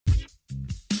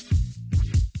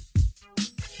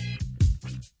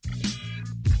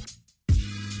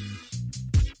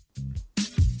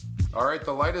All right,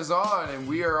 the light is on, and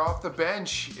we are off the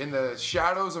bench in the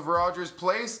shadows of Rogers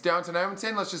Place, downtown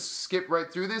Edmonton. Let's just skip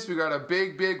right through this. We got a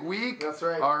big week. That's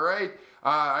right. All right.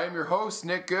 I am your host,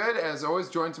 Nick Good, as always,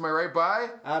 joined to my right by...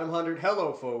 Adam Hundred.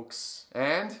 Hello, folks.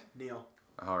 And... Neil.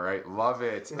 All right, love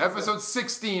it. Episode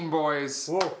 16, boys.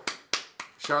 Whoa.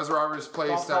 Shaw's Rogers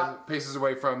Place, paces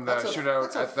away from the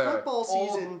shootout at the football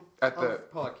season at the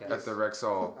podcast. At the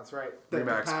Rexall. That's right.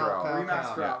 Remax Corral.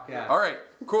 Remax Corral. Yeah. All right,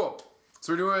 cool.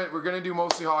 So we're gonna do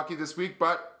mostly hockey this week,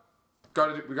 but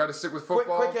we got to stick with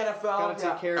football. Quick NFL. Gotta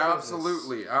take care of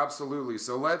business. Absolutely.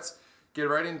 So let's get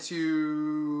right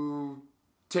into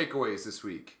takeaways this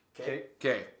week.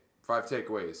 Okay. 5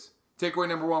 takeaways. Takeaway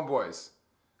number 1, boys.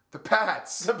 The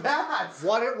Pats. The Pats.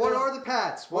 What are the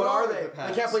Pats? What are they? The Pats?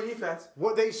 They can't play defense.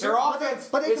 Their offense,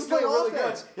 but they is can play still really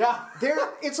offense. good. Yeah.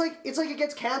 It's like it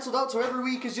gets canceled out. So every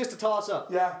week is just a toss up.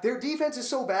 Yeah. Their defense is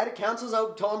so bad it cancels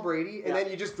out Tom Brady, and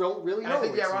then you just don't really know. I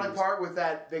think the ironic part with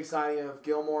that big signing of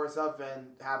Gilmore and stuff, and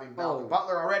having Malcolm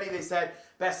Butler already, they said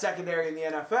best secondary in the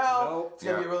NFL. Nope. It's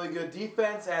gonna be a really good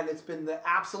defense, and it's been the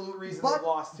absolute reason they've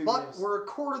lost 2 games. But we're a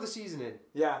quarter of the season in.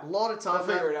 Yeah. A lot of time.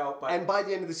 They'll figure it out. And by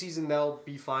the end of the season, they'll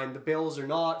be fine. The Bills are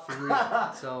not for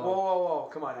real. So. Whoa.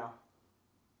 Come on now.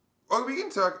 Oh, we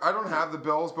can talk. I don't have the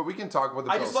Bills, but we can talk about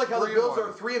the Bills. I just like how the Bills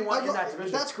are 3-1 in that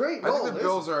division. That's great. I think the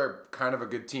Bills are kind of a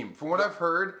good team. From what I've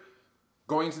heard,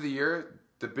 going into the year,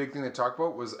 the big thing they talked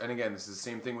about was, and again, this is the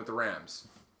same thing with the Rams.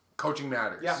 Coaching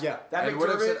matters. Yeah. That and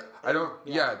what I've said,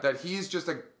 McDermott, that he's just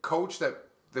a coach that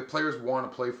the players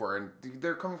want to play for, and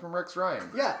they're coming from Rex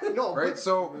Ryan. Yeah, no, right.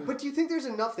 But do you think there's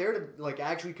enough there to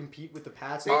actually compete with the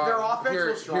Pats? Their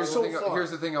offense will struggle.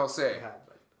 Here's the thing I'll say.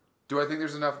 Do I think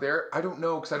there's enough there? I don't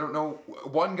know, because I don't know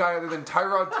one guy other than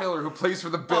Tyrod Taylor who plays for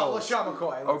the Bills. LaShawn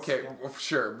McCoy. Okay, well,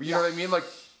 sure. You know what I mean? Like,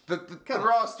 the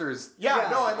rosters.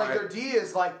 And their D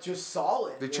is like just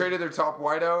solid. They traded their top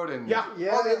wideout and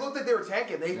Oh, they looked like they were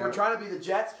tanking. They were trying to be the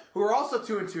Jets, who are also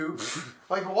 2-2.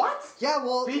 Like what? Yeah,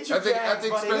 well, beat your Jags, at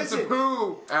the expense of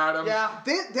who, Adam? Yeah.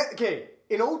 Okay,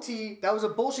 in OT, that was a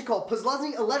bullshit call.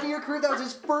 Posluszny, 11-year career, that was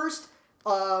his first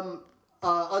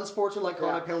unsportsmanlike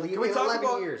conduct penalty in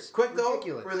 11 years. Quick though,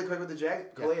 ridiculous. really quick with the Jags.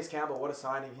 Calais Campbell, what a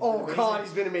signing!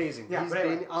 He's been amazing. Yeah, he's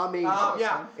been amazing.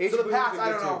 So the Pats,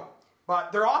 I don't know.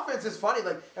 But their offense is funny.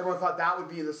 Like, everyone thought that would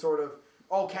be the sort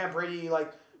of, can Brady,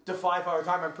 like, defy Father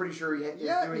Time? I'm pretty sure he is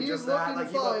doing just that.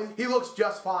 Like, he looks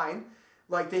just fine.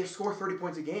 Like, they score 30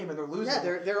 points a game, and they're losing.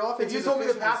 Yeah, their offense. If you told me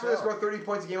the Pats were going to score 30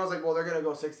 points a game, I was like, well, they're going to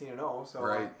go 16-0. So,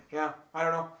 right. I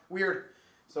don't know. Weird.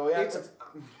 So, yeah.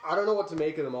 I don't know what to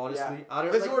make of them, honestly. Yeah.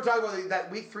 This is what we're talking about. That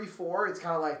week 3-4, it's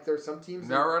kind of like there's some teams.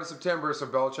 Now we're out of September, so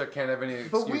Belichick can't have any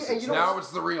excuses. Now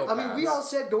it's the real Pats. I mean, we all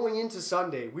said going into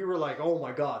Sunday, we were like, oh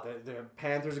my God, the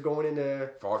Panthers are going into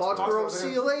Foxborough.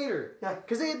 See you later. Yeah.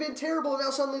 Because they had been terrible, and now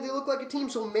suddenly they look like a team,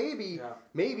 so maybe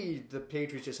the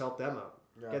Patriots just help them out.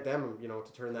 Yeah. Get them,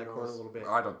 to turn that corner a little bit.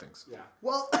 I don't think so. Yeah.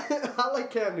 Well, I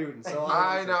like Cam Newton, so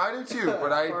I know, I do too, but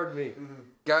Pardon me.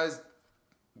 Guys...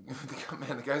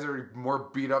 Man, the guy's already more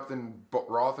beat up than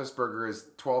Roethlisberger is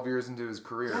 12 years into his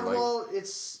career. Yeah, well,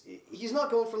 he's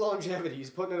not going for longevity. He's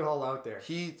putting it all out there.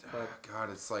 God,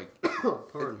 it's like...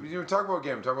 we talk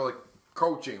about like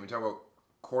coaching. We talk about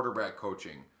quarterback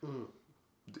coaching.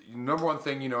 The number one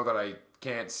thing, that I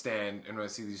can't stand, and when I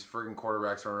see these friggin'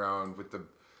 quarterbacks run around with the...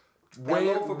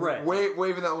 loaf of bread.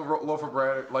 Waving that loaf of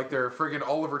bread like they're friggin'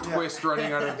 Oliver Twist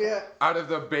running out of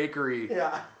the bakery.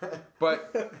 Yeah.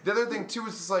 But the other thing too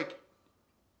is just like,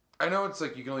 I know it's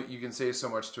like you can say so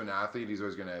much to an athlete. He's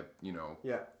always gonna,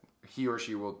 he or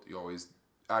she will always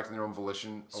act in their own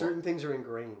volition. Certain things are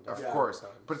ingrained. Of course,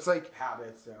 but it's like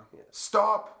habits. Yeah.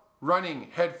 Stop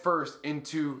running head first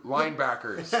into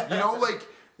linebackers.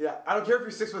 Yeah, I don't care if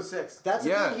you're 6'6". That's the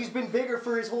thing. He's been bigger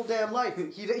for his whole damn life.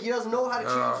 He doesn't know how to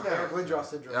change now. Eric Lindros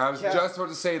syndrome. I was just about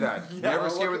to say that. Never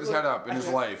scared with his head up in his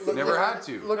life. Never had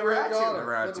to. Look where it got him.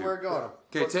 Never had to. Where it got him.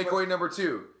 Okay, takeaway number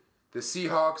 2. The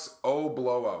Seahawks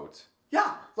blowout.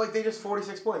 Yeah, like they just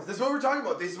 46 points. This is what we're talking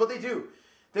about. This is what they do.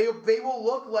 They will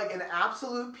look like an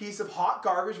absolute piece of hot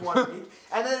garbage one week,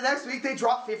 and then the next week they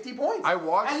drop 50 points.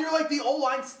 And you're like, the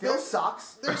O-line still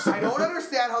sucks. I don't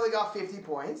understand how they got 50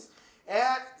 points.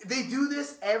 And they do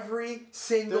this every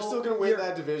single year. They're still going to win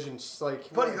that division. Just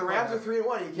like, buddy, the Rams are 3-1.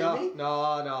 Are you kidding me?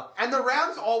 No. And the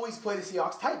Rams always play the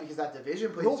Seahawks tight because that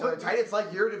division plays each other tight. It's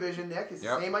like your division, Nick. It's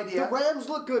the same idea. The Rams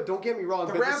look good. Don't get me wrong.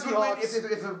 The Rams would win if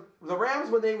the Rams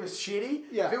when they was shitty.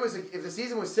 Yeah. If the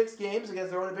season was 6 games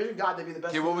against their own division, God, they'd be the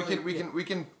best. Okay, well we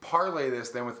can parlay this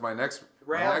then with my next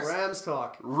Rams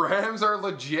talk. Rams are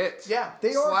legit. Yeah,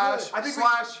 they are. Good. I think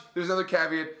there's another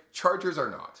caveat. Chargers are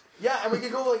not. Yeah, and we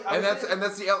could go like. And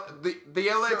that's the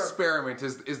LA experiment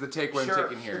is the takeaway I'm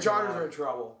taking here. The Chargers are in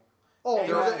trouble. Oh,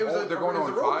 they're going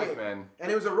 0-5, man.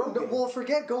 And it was a road game. Well,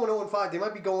 forget going 0-5. They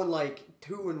might be going like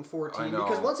 2-14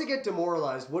 because once they get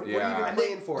demoralized, what are you even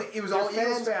playing for? It was all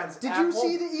Eagles fans. Did you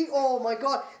see the Oh my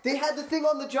God! They had the thing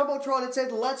on the jumbotron. It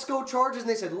said "Let's go Chargers," and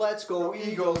they said "Let's go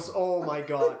Eagles." Oh my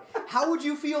God! How would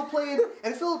you feel playing?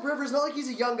 And Phillip Rivers, not like he's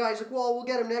a young guy. He's like, "Well, we'll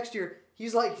get him next year."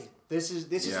 He's like, This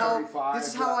is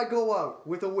how I go out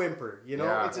with a whimper. You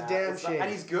know, it's a damn shame.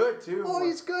 And he's good too. Oh,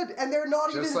 he's good, and they're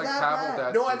not just even like that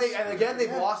bad. No, and again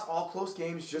they've lost all close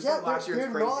games just like last year. They're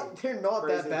not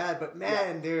that bad, but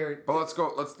man, they're. But let's go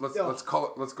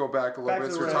back a little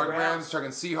bit. So we're talking Rams,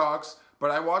 talking Seahawks. But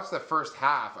I watched the first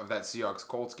half of that Seahawks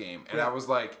Colts game, and I was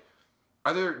like,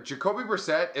 either Jacoby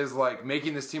Brissett is like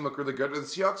making this team look really good, or the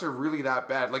Seahawks are really that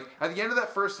bad. Like at the end of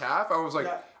that first half, I was like.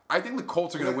 Yeah. I think the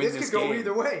Colts are going to win this game. This could go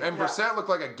either way. And Brissett looked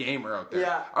like a gamer out there.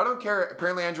 Yeah. I don't care.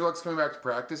 Apparently, Andrew Luck's coming back to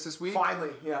practice this week.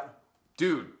 Finally, yeah.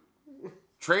 Dude,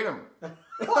 trade him.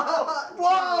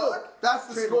 Whoa! That's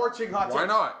the scorching hot take. Why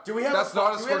not? Do we have a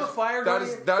fire? Is there a fire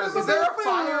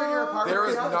in your apartment? There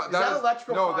is not. Is that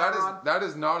electrical fire? That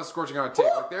is not a scorching hot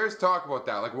take. Like, there's talk about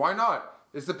that. Like, why not?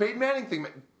 It's the Peyton Manning thing.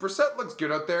 Brissett looks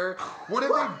good out there. What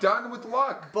have they done with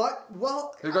Luck? But,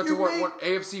 they got to what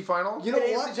AFC final? You know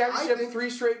what? I think 3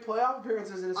 straight playoff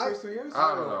appearances in his first 3 years.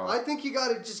 I don't know. I think you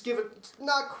got to just give it,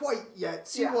 not quite yet,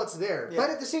 see what's there. Yeah. But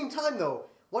at the same time, though,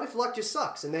 what if Luck just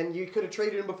sucks? And then you could have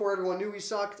traded him before everyone knew he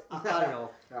sucked? I don't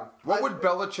know. Yeah. What would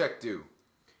Belichick do?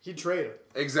 He'd trade him.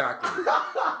 Exactly.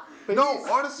 No,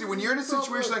 honestly, when you're in a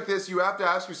situation like this, you have to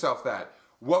ask yourself that.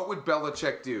 What would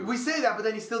Belichick do? We say that, but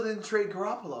then he still didn't trade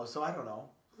Garoppolo, so I don't know.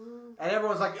 And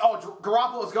everyone's like, oh,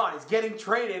 Garoppolo's gone. He's getting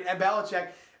traded. And Belichick,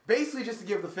 basically just to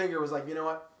give the finger, was like, you know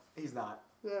what? He's not.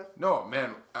 Yeah. No,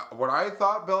 man. What I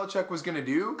thought Belichick was going to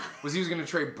do was he was going to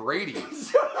trade Brady.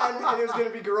 and it was going to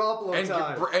be Garoppolo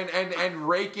time. And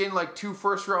rake in like 2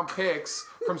 first-round picks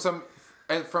from some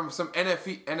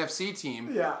NFC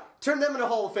team. Yeah. Turn them into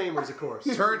Hall of Famers, of course.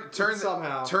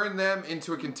 Turn them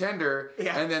into a contender,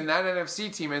 and then that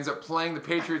NFC team ends up playing the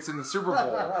Patriots in the Super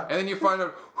Bowl. And then you find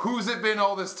out who's it been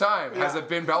all this time. Has it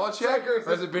been Belichick or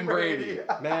has it been Brady?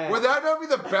 Man. Would that not be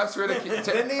the best way to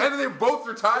and then they both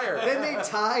retire. Then they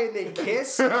tie and they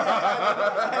kiss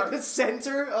at the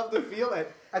center of the field.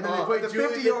 And then they play the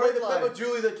 50-yard line with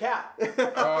Julie the cat.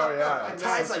 Oh yeah, and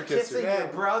Ty's like kissing your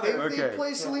brother. They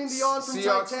play Celine Dion from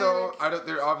Seahawks, Titanic. though,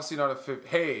 they're obviously not a fit.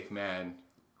 Hey, man,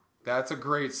 that's a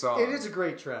great song. It is a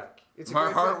great track.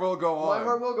 My heart will go on. My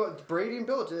heart will go. Brady and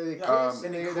Bill, they kiss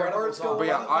and their hearts go. But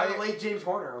yeah, late James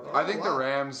Horner. Okay. I think the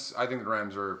Rams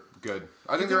are good.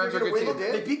 I think the Rams are a good team.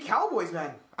 They beat Cowboys,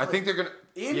 man. I think they're gonna.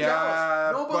 In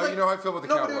Dallas. No, but you know how I feel about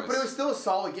the Cowboys. But it was still a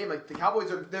solid game. Like the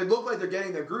Cowboys they look like they're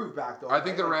getting their groove back though. I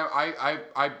think the Rams.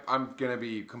 I'm gonna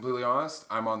be completely honest.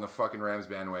 I'm on the fucking Rams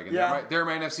bandwagon. Yeah. They're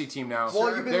my NFC team now.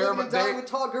 Well, you've been living down with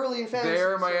Todd Gurley and fans. They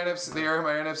are my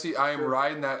NFC. I am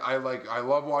riding that. I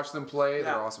love watching them play. Yeah.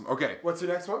 They're awesome. Okay. What's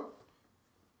your next one?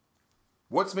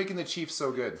 What's making the Chiefs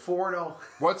so good? 4-0.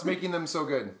 What's making them so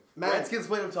good? Redskins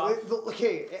played them tough.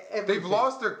 Okay, they've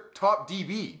lost their top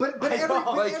DB. But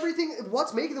everything.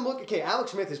 What's making them look? Okay,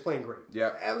 Alex Smith is playing great.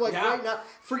 Yeah. Right now,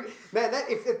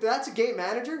 if that's a game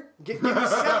manager, give me 7.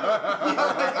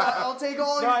 I'll take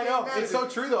all. No, I know. It's so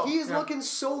true though. He is looking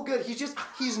so good.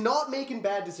 He's not making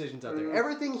bad decisions out there.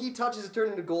 Everything he touches is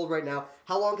turning into gold right now.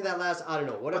 How long can that last? I don't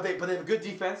know. But they have a good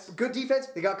defense. Good defense.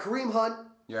 They got Kareem Hunt.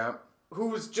 Yeah.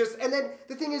 Who's just, and then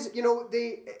the thing is,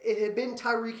 it had been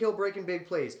Tyreek Hill breaking big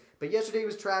plays, but yesterday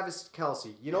was Travis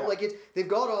Kelce. They've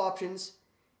got options,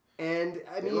 and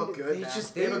I mean, they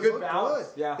have a good balance.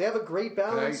 Good. Yeah, they have a great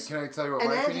balance. Can I tell you what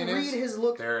my opinion is? And Andy Reid has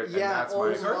looked.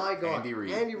 My God, Andy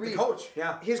Reid, the coach.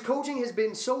 Yeah, his coaching has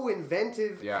been so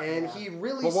inventive, and he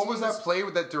really. But what was that play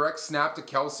with that direct snap to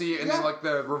Kelce and then like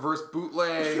the reverse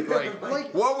bootleg?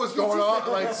 What was going on?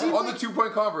 On the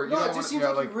 2-point convert. No, it just seems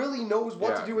like he really knows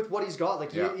what to do with what he's got.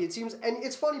 It seems, and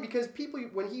it's funny because people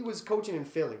when he was coaching in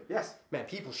Philly, man,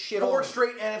 people shit on him. 4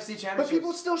 straight NFC championships. But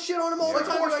people still shit on him all the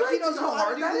time. 4 straight. He doesn't know how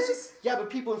to do that this. Yeah, but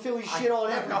people in Philly shit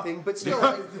on everything. But still,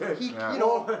 he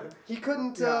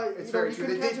couldn't. It's very true.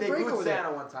 They booed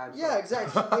Santa one time. Yeah,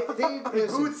 exactly. They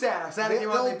booed Santa. Santa came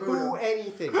out. They boo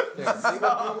anything. They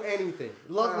will boo anything.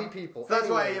 Lovely people. That's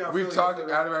why we've talked.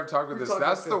 Adam and I've talked about this.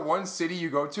 That's the one city you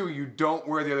go to. You don't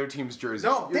wear the other team's jersey.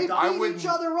 No, they beat each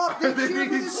other up. They cheer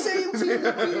for the same team.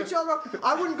 They beat each other up.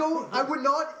 I would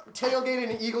not tailgate in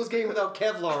an Eagles game without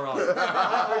Kevlar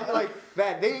on.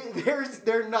 Man,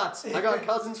 they're nuts. I got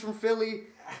cousins from Philly.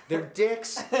 They're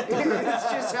dicks.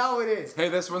 It's just how it is. Hey,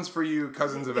 this one's for you,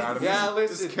 cousins of Adam. Yeah,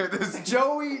 listen.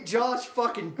 Joey, Josh,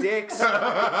 fucking dicks. You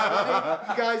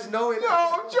guys know it.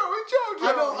 No, Joey.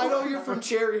 I know you're from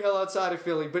Cherry Hill outside of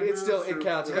Philly, but it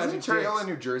counts. You guys Isn't Cherry Hill in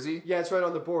New Jersey? Yeah, it's right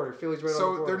on the border. Philly's right on the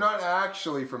border. So they're not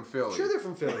actually from Philly. Sure, they're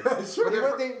from Philly. Sure,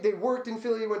 they worked in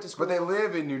Philly, went to school. But they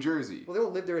live in New Jersey. Well, they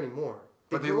don't live there anymore.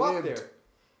 They But grew they up lived. there.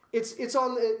 It's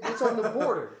on the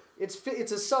border.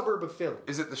 It's a suburb of Philly.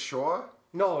 Is it the Shore?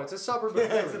 No, it's a suburb of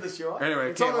Philly. Is it the show?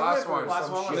 Anyway, It's okay, on the last river one. or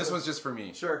some And shit. this one's just for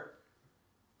me. Sure.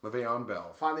 Le'Veon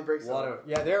Bell. Finally breaks out.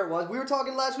 Yeah, there it was. We were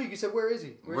talking last week. You said, "Where is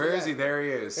he? Where is he? There he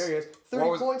is. There he is.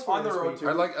 30 points for on him the this road week. too.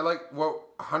 I like what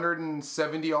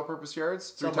 170 all-purpose yards,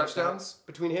 3 Something like touchdowns. that.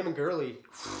 Between him and Gurley.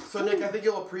 So Nick, I think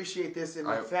you'll appreciate this in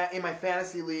my in my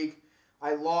fantasy league.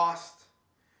 I lost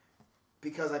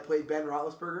because I played Ben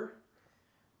Roethlisberger,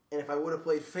 and if I would have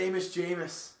played famous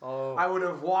Jameis, I would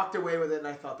have walked away with it. And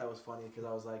I thought that was funny because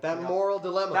I was like, That moral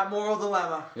dilemma. That moral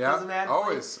dilemma. Yeah, Does a man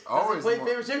always play more-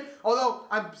 famous Jameis? Although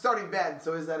I'm starting Ben,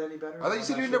 so is that any better? I thought you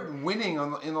said you ended up winning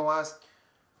in the last.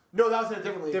 No, that was in a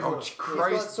different league. Different. Oh, He's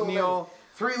Christ, got so Neil.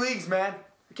 3 leagues, man.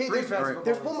 Okay, Three there's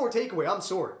fantasy one more takeaway. I'm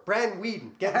sorry. Brandon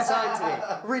Whedon getting signed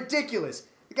today. Ridiculous.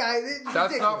 The guy. That's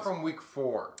ridiculous. not from week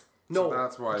 4. No, So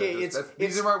that's why. okay,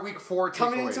 These are my week 4 takeaways.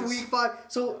 coming into week 5.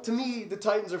 So to me, the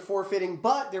Titans are forfeiting,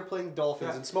 but they're playing the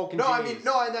Dolphins and smoking. Jays.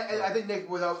 I think Nick,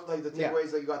 without like the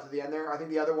takeaways that you got to the end there, I think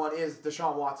the other one is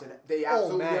Deshaun Watson. They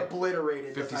absolutely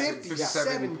obliterated the Titans.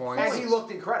 57 points. And he looked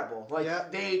incredible. Like Yeah.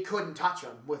 they couldn't touch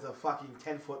him with a fucking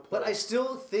 10-foot. But I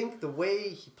still think the way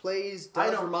he plays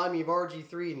does remind me of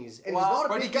RG3, and he's not a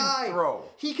but big he can guy. throw.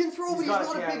 He can throw, but he's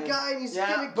not a big guy, and he's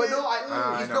gonna get. But no,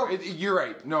 I know. You're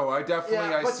right. No, I definitely.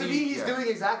 I but see. to me, he's doing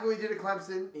exactly what he did at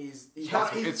Clemson. He's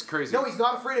it's crazy. No, he's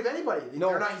not afraid of anybody.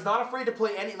 No. He's not afraid to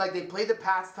play any. Like they played the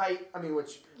Pats tight. I mean,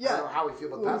 which I don't know how we feel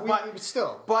about the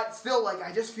Pats, but still, like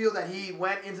I just feel that he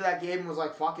went into that game and was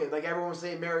like, "Fuck it." Like everyone was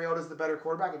saying, Mariota's the better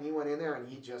quarterback, and he went in there and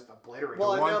he just obliterated.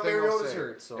 Well, one now thing I'll Mariota's say,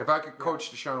 hurt. So. if I could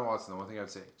coach Deshaun Watson, the one thing I'd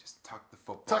say, just tuck the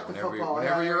football. Tuck the football.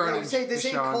 Whenever you're running, this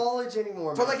ain't college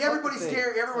anymore. But man. like everybody's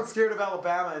scared. Everyone's scared of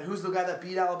Alabama, and who's the guy that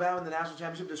beat Alabama in the national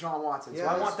championship? Deshaun Watson. So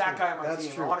I want that guy on my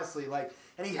team. True. Honestly, like.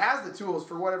 And he has the tools.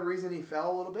 For whatever reason, he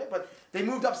fell a little bit, but they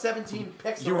moved up 17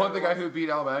 picks. You want the guy who beat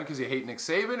Alabama because you hate Nick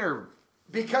Saban, or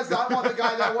because I want the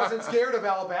guy that wasn't scared of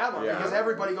Alabama? Yeah. Because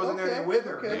everybody goes in there and they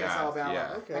wither against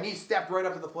Alabama, and he stepped right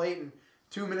up to the plate, and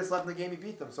 2 minutes left in the game, he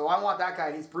beat them. So I want that guy.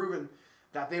 And he's proven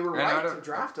that they were right to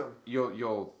draft him.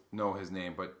 You'll know his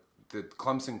name, but the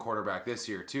Clemson quarterback this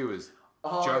year too is. He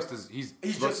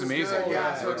looks just amazing. Good.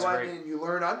 Yeah, so looks I great. mean, you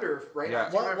learn under, right? Yeah. I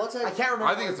can't remember.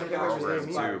 I think it's a program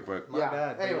too, but my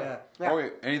bad. Anyway. Oh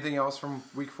wait, anything else from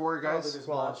week 4, guys?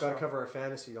 Well, I've got to cover our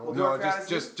fantasy. Don't we? No,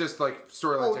 just like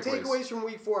storyline takeaways. Takeaways from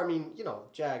week 4. I mean,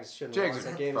 Jags shouldn't have lost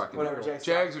that game.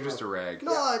 Jags are just a rag.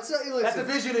 No, it's listen, that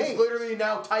division is literally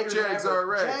now tighter than ever. Jags are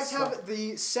rags. Jags have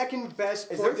the second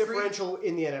best point differential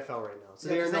in the NFL right now. So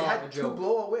they had 2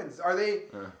 blowout wins. Are they?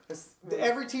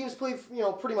 Every team's played.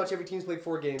 Pretty much every team's played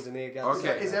 4 games, and they got.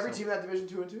 Okay. Is every team in that division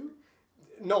 2-2?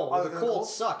 No, the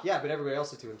Colts suck. Yeah, but everybody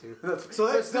else is 2-2. So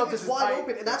that's still it's wide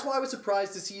open, and that's why I was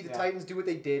surprised to see the Titans do what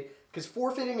they did. Because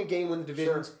forfeiting a game when the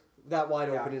division's that wide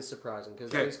open is surprising. Because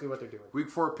that's basically what they're doing. Week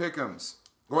 4 pick'ems.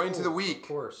 Going into the week. Of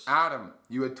course. Adam,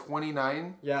 you had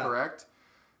 29. Correct.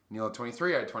 Neil had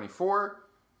 23. I had 24.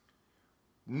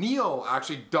 Neil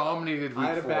actually dominated week 4. I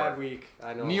had a bad week.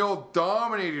 I know. Neil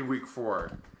dominated week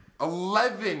 4.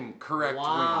 11 correct wins.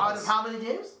 Out of how many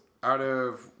games? Out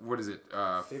of, what is it,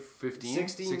 15?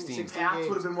 16. Pats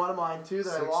would have been one of mine, too, that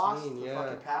 16, I lost. The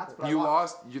fucking Pats.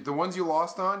 But the ones you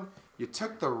lost on, you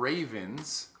took the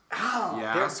Ravens. Ow. You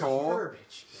asshole.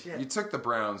 You took the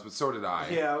Browns, but so did I.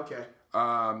 Yeah, okay.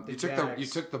 You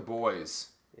took the boys.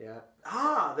 Yeah.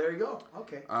 There you go.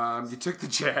 Okay. You took the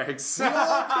Jags. You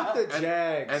all took the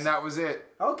Jags. And that was it.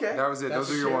 Okay. That was it.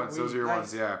 Those are your ones. Those are your Nice.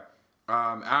 ones, yeah.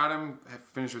 Adam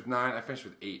finished with 9. I finished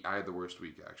with 8. I had the worst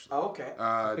week, actually. Oh, okay.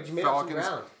 But you made up some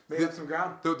ground. Made up some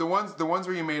ground. The ones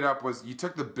where you made up was you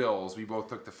took the Bills. We both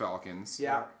took the Falcons.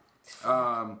 Yeah.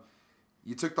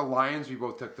 You took the Lions. We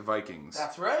both took the Vikings.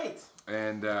 That's right.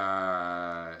 And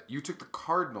you took the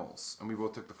Cardinals, and we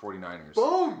both took the 49ers.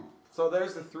 Boom. So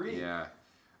there's the 3. Yeah.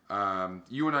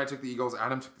 You and I took the Eagles.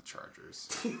 Adam took the Chargers.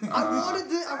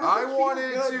 I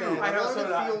wanted to. I know, so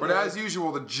did I. But as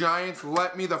usual, the Giants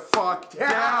let me the fuck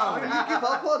down. You give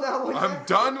up on that one? I'm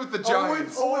done with the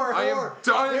Giants. I am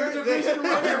done. I am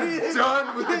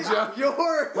done with the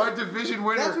Giants. My division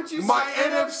winner. My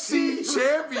NFC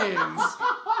champions.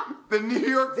 The New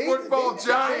York Football Giants.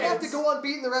 They have to go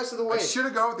unbeaten the rest of the way. I should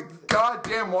have gone with the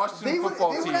goddamn Washington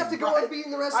football team. They would have to go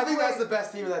unbeaten the rest of the way. I think that's the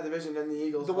best team in that division than the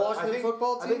Eagles. The Washington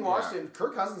football team? I think Washington.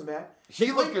 Kirk Cousins, man.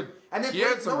 He looked good. And he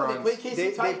had some runs. They played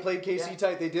KC tight. They played KC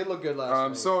tight. They did look good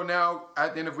last week. So now,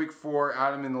 at the end of week 4,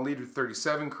 Adam in the lead with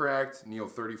 37 correct. Neil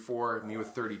 34. Me with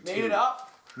 32. Made it up.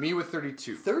 Me with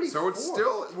 32. 34. So it's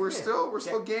still we're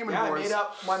still gaming, boys.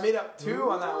 I made up 2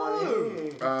 on that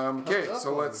one. Okay,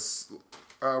 so let's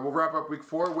we'll wrap up week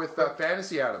 4 with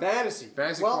fantasy, Adam. Fantasy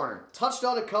corner. Touched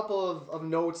on a couple of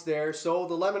notes there. So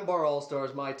the Lemon Bar All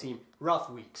Stars, my team, rough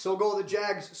week. So go the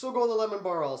Jags. So go the Lemon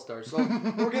Bar All Stars. So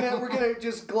we're gonna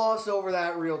just gloss over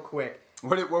that real quick.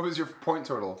 What was your point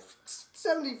total?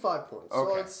 75 points.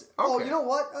 Okay. So it's you know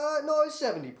what? No, it's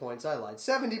 70 points. I lied.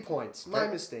 70 points. My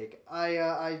mistake.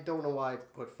 I don't know why I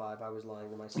put 5. I was lying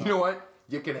to myself. You know what?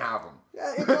 You can have them.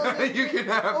 Yeah, you can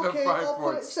have the 5 I'll points.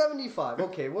 put it 75.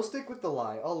 Okay, we'll stick with the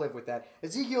lie. I'll live with that.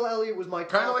 Ezekiel Elliott was my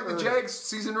kind of like earner. the Jags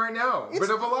season right now. Bit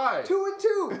of a lie.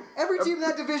 2-2. Every team in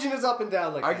that division is up and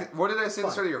down like that. What did I say at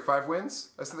the start of the year? 5 wins?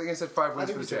 I think I said 5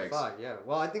 wins for the Jags. 5. Yeah.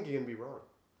 Well, I think you're gonna be wrong.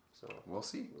 So we'll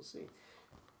see.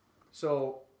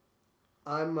 So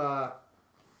I'm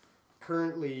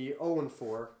currently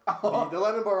 0-4. The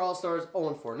Lemon Bar All Stars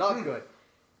 0-4. Not good.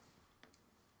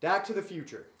 Back to the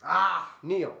future.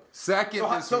 Neil. Second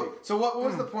this week. So what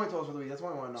was the point totals for the week? That's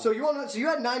what I want to know. So you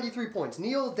had 93 points.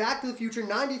 Neil, Back to the Future,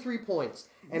 93 points.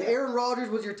 And Aaron Rodgers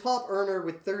was your top earner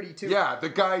with 32. Yeah, the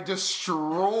guy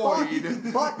destroyed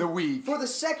the week. For the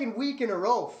second week in a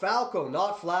row, Falco,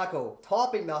 not Flacco,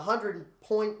 topping the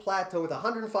 100-point plateau with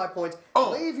 105 points.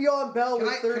 Le'Veon Bell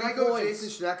with 30 points. Can I go Jason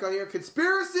Schneck on here?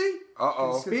 Conspiracy?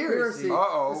 Uh-oh. Conspiracy.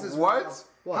 Uh-oh. What?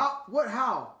 What?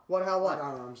 How? What? How? What?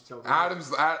 I don't know. I'm just joking.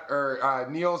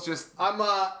 Neil's just. How?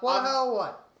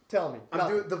 What? Tell me. I'm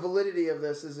doing the validity of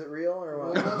this. Is it real or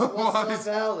what? What's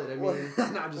not valid? I mean,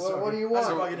 no, I'm just what do you want?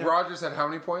 So Rodgers had how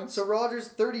many points? So Rodgers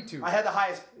 32. I had the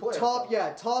highest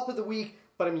player. Top of the week.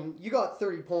 But I mean, you got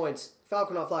 30 points.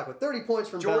 Falco, not Flacco. 30 points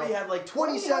from Jordy Bell. had like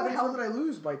 27. How did I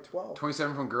lose by 12?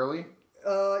 27 from Gurley?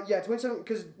 27,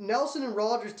 because Nelson and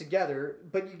Rodgers together,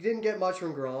 but you didn't get much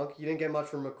from Gronk. You didn't get much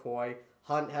from McCoy.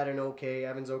 Hunt had an okay.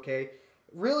 Evans okay.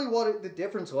 Really what the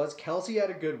difference was, Kelsey had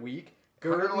a good week.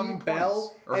 Gurley,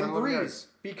 Bell, and Breeze.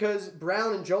 Because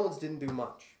Brown and Jones didn't do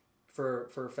much for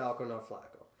Falco, not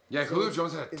Flacco. Yeah, Julio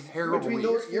Jones had a terrible week.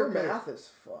 Your math is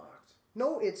fucked.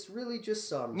 No, it's really just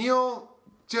some. Neil,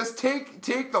 just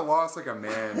take the loss like a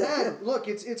man. Man, look,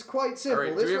 it's quite simple.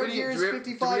 Right, this right here is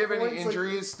 55 points. Do we have any points,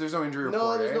 injuries? There's no injury report.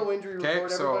 No, there's no injury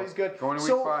report. Everybody's good. Going to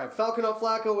week 5. Falco, not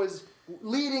Flacco is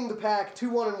leading the pack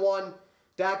 2-1-1.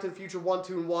 Back to the Future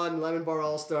 1-2-1. Lemon Bar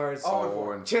All Stars.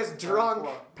 Just drunk,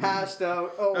 passed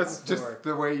out. That's just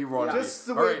the way you want to be. Just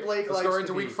the way Blake likes to be. Let's go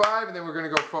into week 5, and then we're going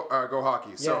to go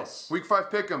hockey. So, week 5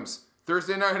 pick'ems.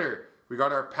 Thursday nighter. We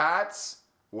got our Pats.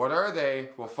 What are they?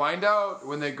 We'll find out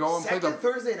when they go and play the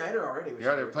Thursday nighter already.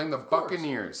 Yeah, they're playing the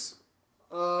Buccaneers.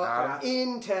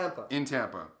 In Tampa.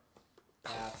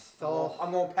 Pats.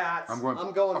 I'm going Pats. I'm going.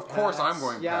 Of course, Pats. I'm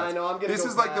going. Pats. Yeah, I know. I'm going to go This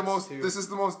is like the Pats, most. too. This is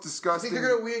the most disgusting. Do you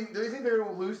think they're going to win? Do you think they're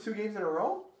going to lose 2 games in a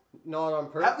row? Not on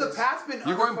purpose. Have the Pats been?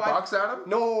 You going Bucks, Adam?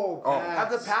 No.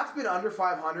 Have the Pats been under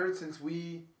 500 since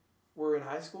we were in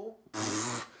high school?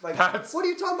 What are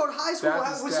you talking about? High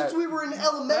school? Since we were in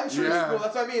elementary school.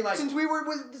 That's what I mean. Like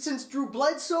since Drew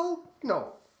Bledsoe?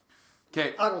 No.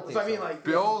 Okay. I don't think. I mean, like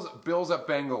Bills at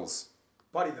Bengals.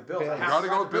 Buddy, the Bills. You gotta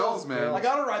go with Bills, man. I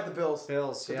gotta ride the Bills. The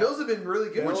Bills have been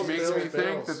really good. Which makes me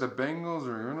think that the Bengals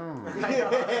are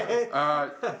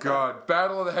God.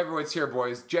 Battle of the heavyweights here,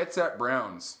 boys. Jets at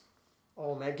Browns.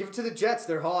 Oh man, give it to the Jets.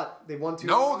 They're hot. They won 2.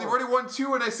 No, they've already won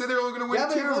 2, and I said they were only going to win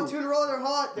 2. Yeah, they won 2 in a row. They're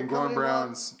hot. They're I'm going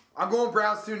Browns. I'm going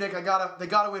Browns too, Nick. They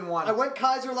gotta win 1. I went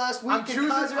Kaiser last week.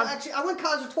 I went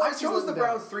Kaiser twice. I chose the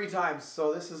Browns 3 times,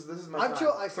 so this is my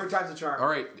time. 3 times the charm. All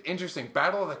right, interesting.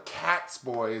 Battle of the Cats,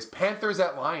 boys. Panthers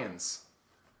at Lions.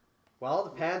 Well, the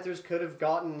Panthers could have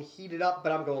gotten heated up,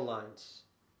 but I'm going Lions.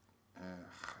 I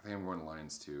think I'm going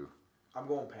Lions too. I'm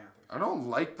going Panthers. I don't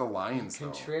like the Lions though.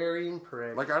 Contrarian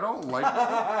prick. Like I just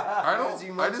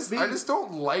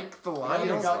don't like the Lions.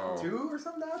 You got 2 or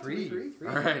something now? 3.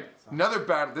 All right, another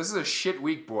battle. This is a shit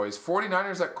week, boys.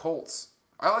 49ers at Colts.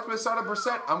 I like Minnesota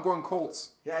Brissett. I'm going Colts.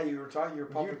 Yeah, you were talking. You were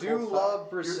pumping. You do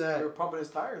love Brissett. You were pumping his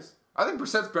tires. I think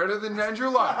Brissett's better than Andrew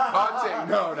Luck. Hot take.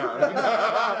 No.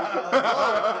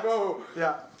 No.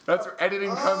 Yeah. That's where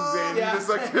editing comes in. Yeah. You just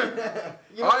like,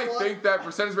 You know I what? think that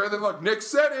Brissett is better than Luck. Nick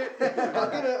said it.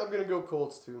 I'm gonna go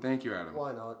Colts too. Thank you, Adam.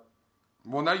 Why not?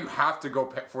 Well, now you have to go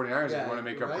 49ers if you want to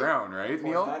make up right? ground, right,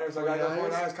 Neil? 49ers, I gotta go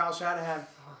 49ers. Kyle Shanahan.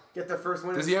 Get their first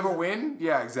win. Does he have a win?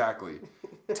 Yeah, exactly.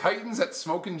 Titans at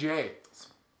Smokin' Jay.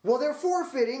 Well, they're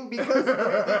forfeiting because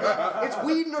it's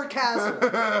Whedon or Castle.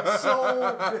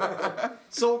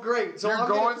 So great. So You're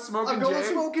going Smokin' Jay? I'm going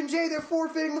Smokin' Jay. They're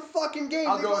forfeiting the fucking game.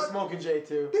 I'll go with Smokin' Jay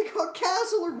too. They got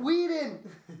Castle or Whedon.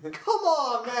 Come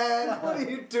on, man. What are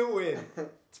you doing?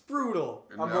 It's brutal.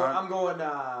 I'm going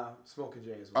Smokin'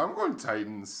 Jay as well. I'm going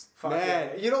Titans. Fuck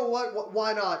Man, yeah. you know what?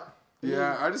 Why not?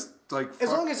 Yeah, I just like. As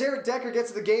long as Eric Decker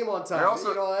gets to the game on time, that's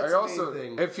the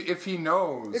main thing. If he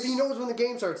knows. If he knows when the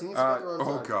game starts, he needs to get there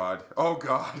on time. Oh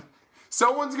God.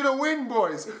 Someone's gonna win,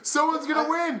 boys. Someone's gonna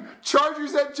win.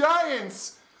 Chargers at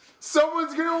Giants.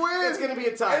 Someone's gonna win. It's gonna be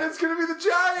a tie. And it's gonna be the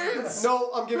Giants.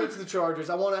 No, I'm giving it to the Chargers.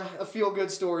 I want a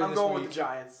feel-good story I'm this going week. with the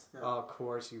Giants. Yeah. Oh, of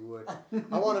course you would.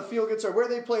 I want a feel-good story. Where are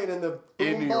they playing? In the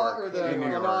In New York. or the In New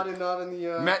York. not in the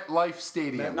MetLife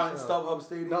Stadium. Not in StubHub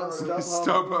Stadium. not in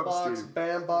StubHub box, Stadium.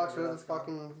 bandbox, whatever the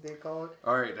fucking they call it.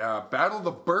 All right, Battle of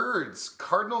the Birds.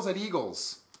 Cardinals at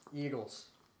Eagles. Eagles.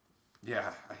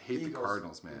 Yeah, I hate the Eagles.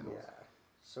 Cardinals, man. Yeah.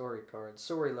 Sorry, Cards.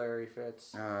 Sorry, Larry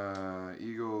Fitz.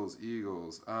 Eagles.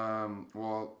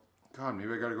 Well, God,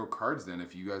 maybe I gotta go Cards then.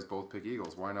 If you guys both pick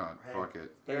Eagles, why not? Hey. Fuck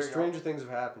it. There you go. Stranger things have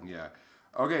happened. Yeah.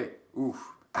 Okay. Oof.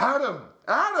 Adam.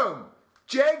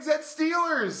 Jags at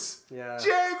Steelers. Yeah.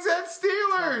 Jags at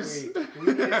Steelers. We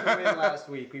needed to win last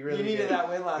week. We really You needed did. that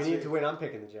win last We week. need to win. I'm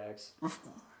picking the Jags.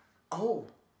 Oh.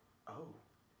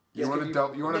 You want to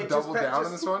Nick, double down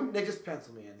on this one? Nick, just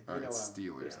pencil me in. All right, You know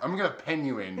Steelers. yeah. I'm gonna pen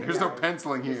you in. There's no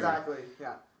penciling here. Exactly.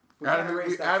 Yeah.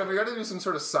 Adam, we got to do some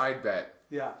sort of side bet.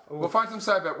 Yeah. We'll find some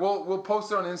side bet. We'll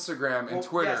post it on Instagram and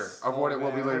Twitter yes. of what it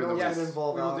will be later. I know in the it's week. gonna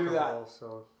involve we will do alcohol,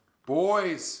 so.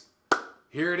 Boys,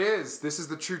 here it is. This is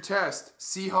the true test.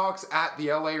 Seahawks at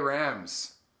the LA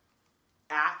Rams.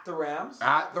 At the Rams?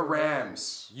 At the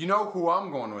Rams. You know who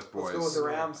I'm going with, boys. Let's go with the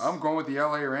Rams. I'm going with the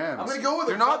LA Rams. I'm gonna go with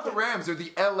They're not the Rams, they're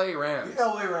the LA Rams. The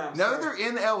LA Rams. Now that they're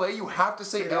in LA, you have to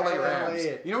say LA Rams.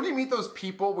 LA. You know when you meet those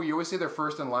people where you always say their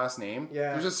first and last name?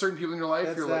 Yeah. There's just certain people in your life,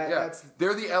 That's you're that- like, yeah, that's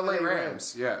they're the LA LA Rams.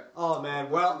 Rams. Yeah. Oh man,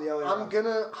 well, The LA I'm Rams.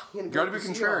 gonna go Gotta with be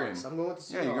the contrarian. Seahawks. I'm going with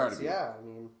the Yeah, Seahawks. you gotta be. Yeah, I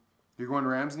mean, You're going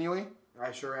Rams, Neely?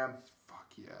 I sure am. Fuck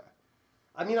yeah.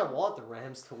 I want the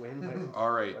Rams to win, but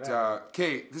All right.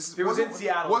 Okay, this it was in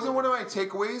Seattle, wasn't one of my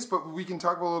takeaways, but we can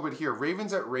talk about a little bit here.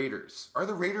 Ravens at Raiders. Are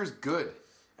the Raiders good?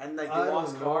 And like I they don't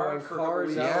lost know, Carr and for a couple Carr's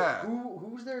weeks. out. Yeah.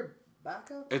 Who's their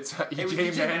backup? It's It was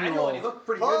EJ EJ Manuel, and he Manuel. looked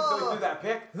pretty good until he threw that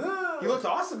pick. He looked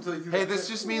awesome until he threw Hey, that this pick.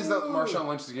 just means that Marshawn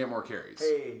Lynch is going to get more carries.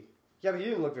 Hey. Yeah, but he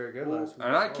didn't look very good last week.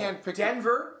 And I can't pick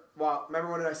Denver. Well,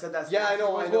 remember when I said that? Yeah, I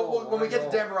know. When we get to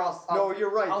Denver, I'll No,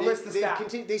 you're right. I'll list the they, stat.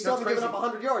 they still That's haven't given up crazy.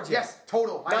 100 yards yet. Yes,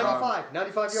 total. I know.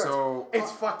 95 yards. So It's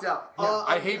fucked up.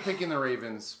 I hate picking the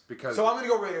Ravens because So I'm going to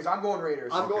go Raiders. I'm going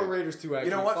Raiders. I'm going Raiders too,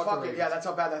 actually. You know what? Fuck the Fuck it. Ravens. Yeah, that's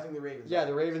how bad I think the Ravens Yeah, are.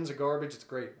 the Ravens are garbage. It's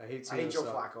great. I hate I seeing hate Joe this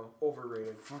stuff. Flacco.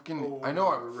 Overrated. fucking I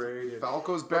know Overrated.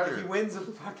 Falco's But better. he wins a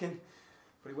fucking...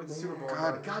 But he wins the Super Bowl.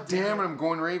 God damn it, I'm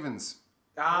going Ravens.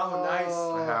 Oh, nice.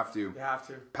 I have to. You have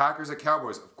to. Packers at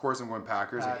Cowboys. Of course I'm going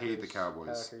Packers. I hate the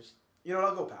Cowboys. Packers. You know what?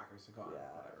 I'll go Packers. Yeah.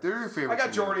 They're your favorite I got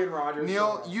team. Jordy and Rodgers.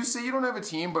 Neil, so- you say you don't have a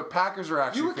team, but Packers are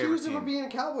actually You your favorite accused him team. of being a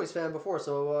Cowboys fan before,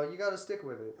 so you got to stick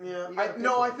with it. Yeah. You gotta pick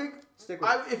I one. think... Stick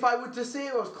with it. If I would to say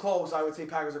it was close, I would say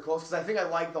Packers are close because I think I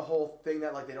like the whole thing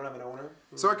that like they don't have an owner.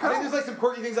 So I I think kind there's of like some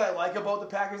quirky things that I like about the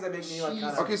Packers that make me like kind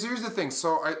of. okay. So here's the thing.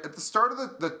 So at the start of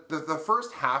the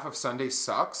first half of Sunday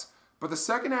sucks, but the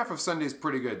second half of Sunday is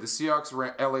pretty good. The Seahawks,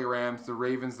 LA Rams, the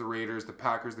Ravens, the Raiders, the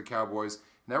Packers, the Cowboys.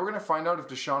 Now we're gonna find out if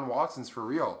Deshaun Watson's for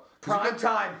real. Prime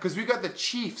time. Because we got the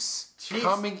Chiefs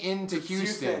coming into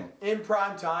Houston. in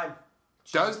prime time.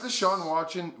 Does Deshaun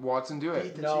Watson do Beat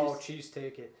it? the No, Chiefs. Chiefs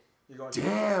take it. You're going.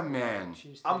 Damn, man.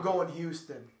 Chiefs I'm take going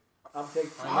Houston. I'm taking.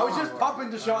 I was just pumping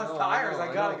Deshaun's tires.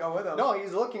 I gotta go with him. No,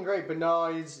 he's looking great, but no,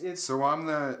 it's So I'm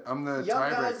the young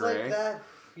guys tiebreaker, like eh? that.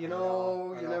 You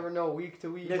know, I you know. never know week to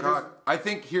week. Nick, God, I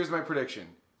think here's my prediction.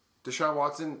 Deshaun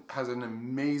Watson has an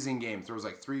amazing game. Throws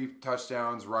like 3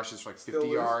 touchdowns, rushes for like 50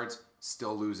 lose? yards,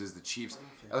 still loses the Chiefs.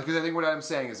 Because I think what I'm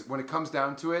saying is when it comes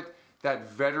down to it, that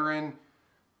veteran.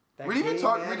 That We didn't game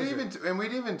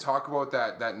even talk about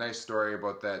that nice story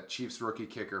about that Chiefs rookie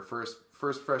kicker first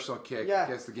professional kick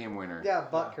gets the game winner. Yeah,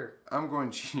 Butker. I'm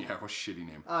going. Yeah, what a shitty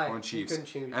name. Aye, Going you Chiefs. couldn't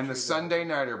choose- And the choose Sunday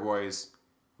nighter boys,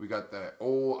 We got an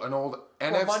old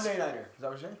NFC. Monday nighter. Is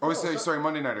that what you're saying? Sorry,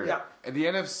 Monday nighter. Yeah. And the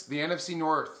NFC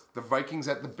North, the Vikings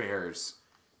at the Bears.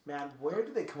 Man, where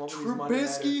did they come up with these Monday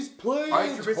nighters? Trubisky's playing.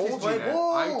 I told you that.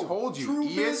 Whoa, I told you.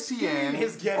 Trubisky ESPN.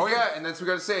 is getting- Oh yeah, and that's what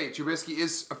we got to say. Trubisky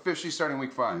is officially starting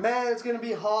Week 5. Man, it's gonna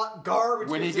be hot garbage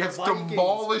When he against gets the Vikings.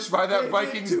 demolished by that Give it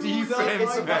Vikings to the defense,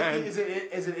 Vikings. man.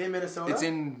 Is it in Minnesota? It's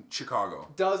in Chicago.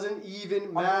 Doesn't even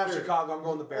I'm matter. going Chicago. I'm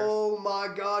going the Bears. Oh my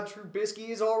God, Trubisky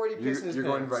is already pissing his You're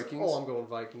going pants. Vikings? Oh, I'm going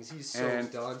Vikings. He's so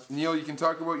And done. Neil, you can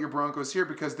talk about your Broncos here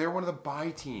because they're one of the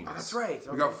bye teams. That's right.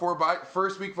 We got 4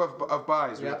 first week of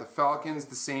byes. We Yep. got the Falcons,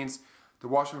 the Saints, the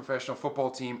Washington Professional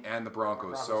Football Team, and the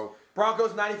Broncos. So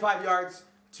Broncos 95 yards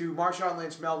to Marshawn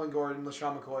Lynch, Melvin Gordon,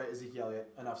 LaShawn McCoy, Ezekiel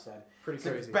Elliott. Enough said. Pretty It's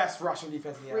the crazy. best rushing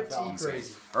defense in the Pretty NFL.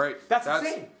 crazy. all right, That's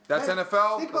insane. That's Man,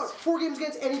 NFL. Think about it. 4 games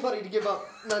against anybody to give up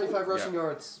 95 rushing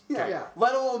yards. Yeah.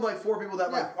 Let alone like 4 people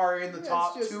that Yeah. are in the Yeah,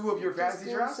 top it's just- 2 of your it's fantasy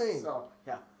just drafts. insane. So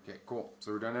yeah. Okay, cool.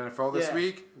 So we're done NFL this Yeah.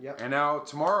 week, Yep. and now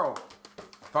tomorrow.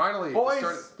 Finally,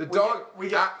 Boys, the we dog. get- we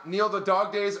get- Neil, the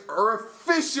dog days are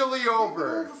officially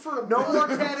over. No more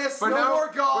tennis. But no now- more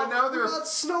golf. but now We they're got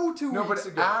snow 2 no, weeks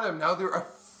but ago. Adam, now they're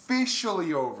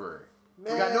officially over.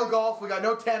 Man. We got no golf. We got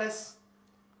no tennis.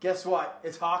 Guess what?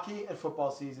 It's hockey and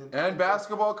football season. And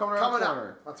basketball coming around the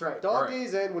corner. up. That's right. Dog All right.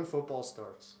 days end when football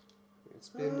starts. It's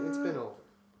been over.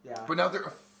 Yeah. But now they're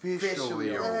officially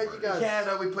Officially. over. Yeah, you guys-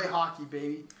 Canada, we play hockey,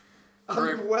 baby. I'm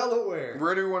Right. well aware.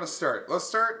 Where do we want to start? Let's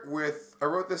start with. I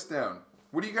wrote this down.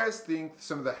 What do you guys think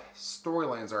some of the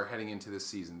storylines are heading into this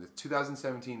season? The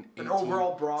 2017-18 An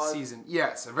overall broad- season.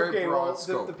 Yes, a very Okay, broad well,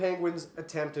 scope. the Penguins'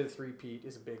 attempted three-peat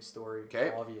is a big story,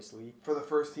 Okay. obviously. For the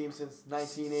first team since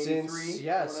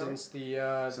 1983. Since the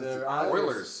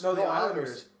Oilers. No, the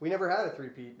Islanders. We never had a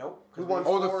three-peat. Nope. We won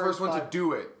Oh, the 4 first and one to 5.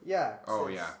 do it. Yeah. Oh,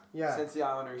 Since- yeah. Yeah. Since the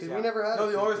Islanders. 'Cause Yeah. we never had No,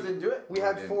 a the Oilers three-peat. didn't do it. We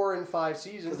had didn't. 4 and 5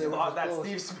 seasons. Because they and lost it that was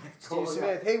Steve close. Smith. Steve goal,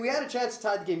 Smith. Hey, we had a chance to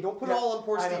tie the game. Don't put it Yeah, all on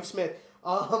poor I know. Steve Smith.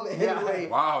 Anyway,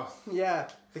 Wow. yeah,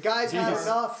 the guys had Jesus.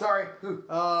 enough. Sorry.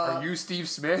 Are you Steve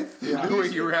Smith? The way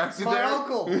you reacted My there?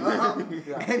 uncle.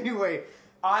 Yeah. Anyway,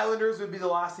 Islanders would be the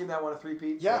last team that won a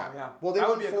three-peat. yeah. So, yeah. Well, they That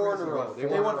would won be a 4 in a crazy row. one.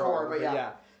 They won 4, but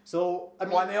yeah. So I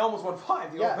mean, Well, and they almost won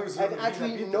 5. The yeah, Oilers and were the team that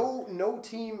actually, beat them. no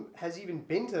team has even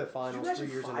been to the Could you finals imagine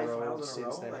 3 years in a 5 row finals in a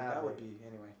since row? then. Like, Have that they? would be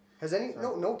anyway. Has any?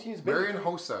 No team's been. Marian to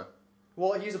Hossa.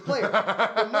 Well, he's a player,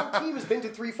 but no team has been to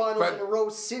 3 finals But- in a row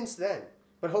since then.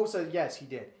 But Hossa, yes, he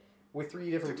did with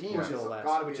 3 different teams, Yeah. no less.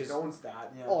 Gotta be Which his is own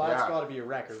stat. Yeah. oh, that's Yeah. got to be a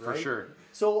record, For right? sure.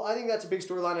 So I think that's a big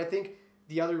storyline. I think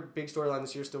the other big storyline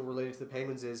this year, still related to the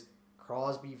Penguins, is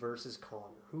Crosby versus Connor.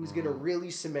 Who's going to really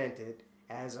cement it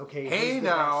as okay? Hey who's the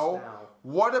now, best now?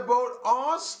 what about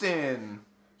Austin?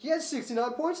 He had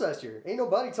 69 points last year. Ain't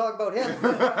nobody talk about him.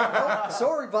 Nope,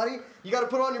 sorry, buddy. You got to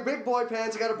put on your big boy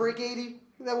pants. You got to break 80.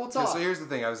 Then we'll Yeah, talk. so here's the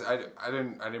thing. I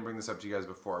didn't bring this up to you guys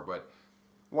before, but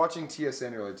watching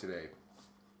TSN earlier today,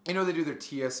 you know they do their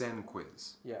TSN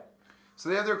quiz. Yeah. So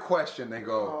they have their question. They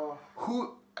go,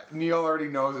 who? Neil already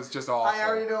knows it's just awful. I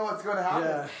already know what's going to happen.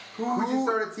 Yeah. Who would you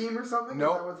start a team or something? Is that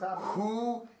No. what's happening?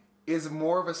 Who is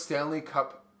more of a Stanley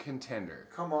Cup contender?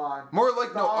 Come on. More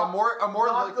like Not- a more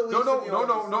not like the Leafs and the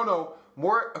Oilers.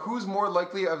 More who's more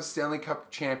likely of a Stanley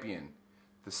Cup champion?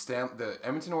 The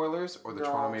Edmonton Oilers or the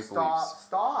Toronto Maple Leafs?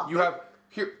 Stop. You have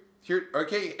here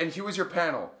okay, and here was your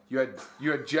panel. You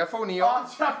had Jeff O'Neill,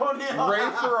 Oh, Jeff O'Neill. Ray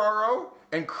Ferraro,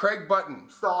 and Craig Button.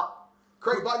 Stop.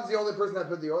 Craig Button's the only person that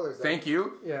put the Oilers there. Thank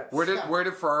you. Yeah. Where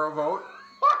did Ferraro vote?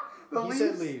 The He Leafs?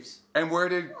 said Leafs. And where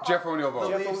did Jeff O'Neill vote?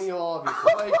 Jeff O'Neill,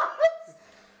 obviously. Like,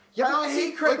 Yeah, I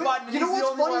hate Craig Button. You He's know the what's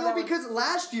only funny one though? that was- Because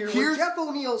last year, when Here's- Jeff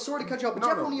O'Neill, sorry to cut you off, but No,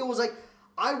 Jeff no. O'Neill was like,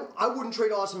 I wouldn't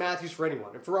trade Austin Matthews for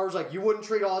anyone. And Ferraro's like, you wouldn't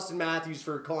trade Austin Matthews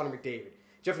for Connor McDavid.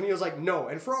 Jeff O'Neill's like, no.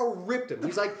 And Ferraro ripped him.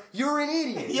 He's like, you're an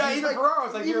idiot. Yeah, He's even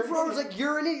Ferraro's like, you're an Ferraro's idiot. like,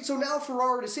 you're an idiot. So now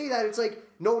Ferraro to say that, it's like,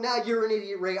 no, now you're an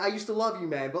idiot, Ray. I used to love you,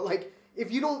 man. But like,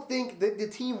 if you don't think that the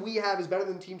team we have is better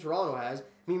than the team Toronto has, I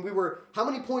mean, we were how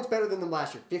many points better than them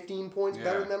last year? 15 points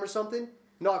better Yeah. than them or something?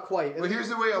 Not quite. Well, here's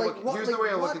the way I Like, look. what- Here's the way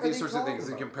I look what at are these they sorts of talking things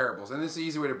in about? comparables, and this is the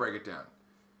easy way to break it down.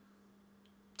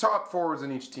 Top forwards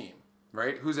in each team,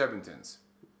 right? Who's Edmonton's?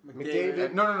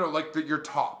 McDavid. No. Like your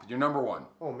top, your number one,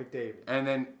 Oh, McDavid. and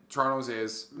then Toronto's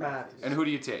is. Matthews. And who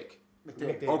do you take?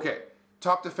 McDavid. Okay,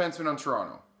 top defenseman on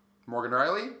Toronto, Morgan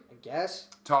Riley. I guess.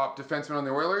 Top defenseman on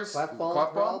the Oilers,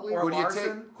 Clefbaum, probably. Who do you take?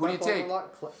 Larson. Who do you take?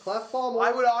 Clefbaum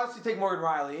I would honestly take Morgan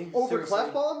Riley. over seriously.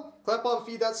 Clefbaum? Clefbaum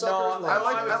feed that sucker. No, his I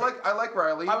lunch. like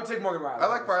Riley. I would take Morgan Riley. I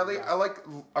like Riley. Yeah.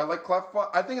 I like Clefbaum.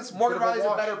 I think it's Morgan bit of Riley's a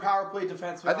wash. better power play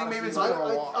defenseman. I think maybe it's a honestly. bit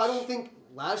of a wash. I don't think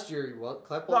last year he was.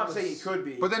 Clefbaum No, I'm was, saying he could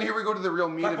be. But then here we go to the real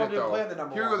meat of Clefbaum it, didn't though. play in the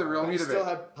number Here we go to the one, real he meat of still it.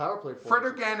 had power play for him.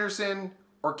 Frederick Anderson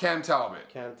or Cam Talbot.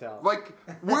 Cam Talbot. Like,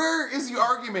 where is the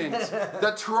argument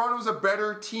that Toronto's a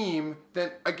better team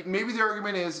than... Like, maybe the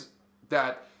argument is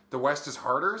that the West is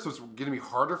harder, so it's going to be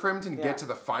harder for Edmonton to get to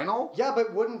the final? Yeah,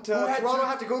 but wouldn't Toronto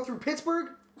have to go through Pittsburgh?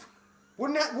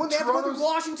 Wouldn't they have to go through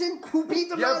Washington? Who beat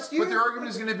them last year? But their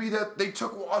argument is going to be that they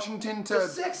took Washington to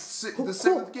the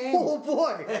seventh game. Oh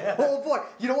boy.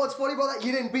 You know what's funny about that?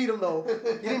 You didn't beat them, though.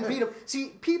 You didn't beat them. See,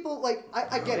 people, like,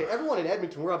 I get it. Everyone in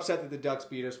Edmonton, we're upset that the Ducks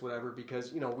beat us, whatever,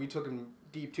 because, we took them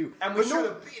deep, too. And we should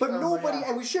have beat them.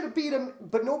 And we should have beat them,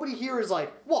 but nobody here is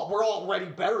like, well, we're already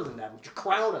better than them.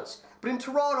 Crown us. But in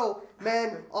Toronto,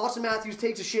 man, Austin Matthews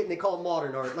takes a shit and they call it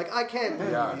modern art. Like, I can't.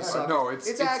 No,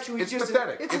 it's actually it's just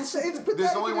pathetic. It's pathetic.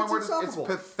 There's only one word. It's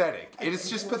pathetic. It is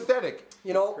just pathetic.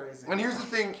 Crazy. And here's the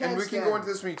thing, and we can go into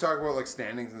this when you talk about like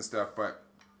standings and stuff. But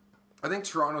I think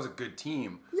Toronto's a good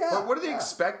team. Yeah. But what are they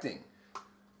expecting?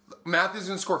 Matthews is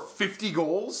going to score 50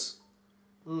 goals.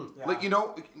 Like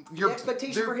the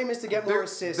expectation for him is to get more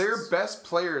assists. Their best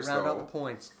players, round out the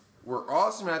points. Were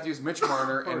Austin Matthews, Mitch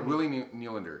Marner, and Willie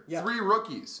Nylander. Yeah. 3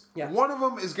 rookies. Yeah. One of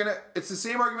them is going to... It's the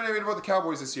same argument I made about the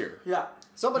Cowboys this year. Yeah.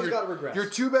 Somebody's got to regress. Your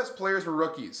 2 best players were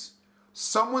rookies.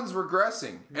 Someone's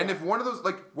regressing. Yeah. And if one of those...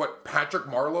 Like, Patrick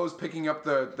Marleau's picking up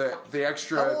the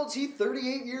extra... How old is he?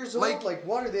 38 years old? Like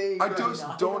what are they... I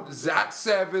just don't...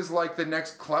 Zaitsev is like the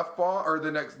next Clefbaum, or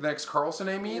the next Carlson,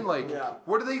 I mean. Like,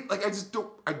 what are they... Like, I just don't...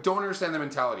 I don't understand the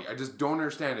mentality. I just don't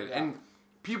understand it. Yeah. And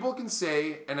people can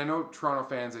say... And I know Toronto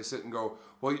fans, they sit and go...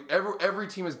 Well, every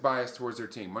team is biased towards their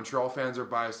team. Montreal fans are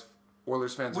biased.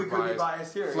 Oilers fans are biased. We could be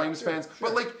biased here. Flames fans. Sure.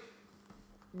 But, like,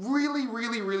 really,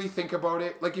 really, really think about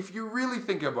it. Like, if you really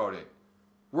think about it,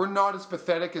 we're not as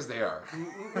pathetic as they are.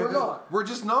 We're not. We're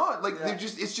just not. Like, they're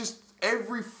just... It's just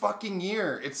every fucking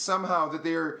year, it's somehow that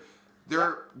they're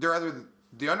either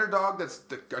the underdog that's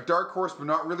a dark horse, but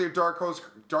not really a dark horse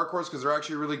because they're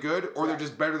actually really good, or they're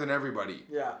just better than everybody.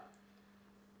 Yeah.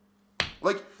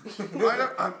 Like,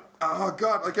 oh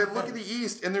God! Like, I look at the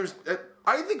East, and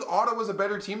I think Ottawa's a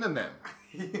better team than them.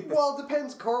 Well, it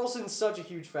depends. Carlson's such a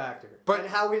huge factor, and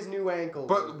how his new ankle.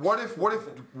 But works. What if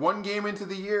one game into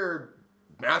the year,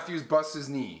 Matthews busts his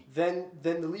knee? Then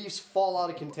the Leafs fall out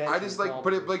of contention. I just like,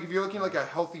 but if you're looking like a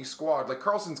healthy squad, like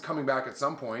Carlson's coming back at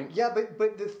some point. Yeah, but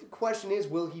the question is,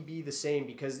 will he be the same?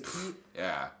 Because he.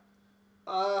 Yeah.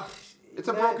 It's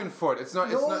a broken foot. It's not.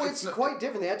 It's quite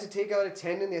different. They had to take out a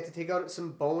tendon. They had to take out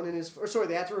some bone in his.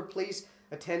 They had to replace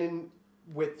a tendon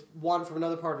with one from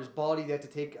another part of his body. They had to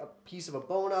take a piece of a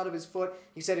bone out of his foot.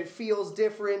 He said it feels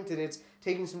different and it's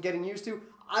taking some getting used to.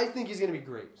 I think he's going to be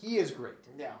great. He is great.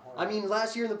 Yeah. I mean,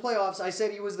 last year in the playoffs, I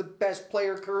said he was the best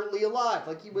player currently alive.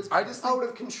 Like, he was out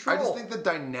of control. I just think the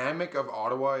dynamic of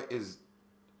Ottawa is,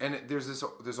 and there's this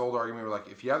old argument where, like,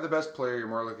 if you have the best player, you're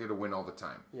more likely to win all the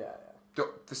time. Yeah.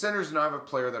 The Senators do not have a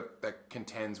player that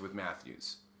contends with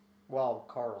Matthews. Well,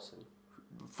 Carlson.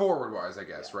 Forward-wise, I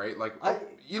guess, right? Like,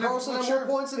 Carlson had more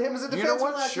points than him as a defenseman. You know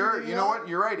what? Sure. You know what?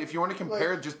 You're right. If you want to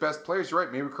compare just best players, you're right.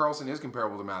 Maybe Carlson is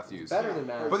comparable to Matthews. Better than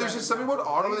Matthews. But there's just something about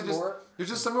Ottawa there's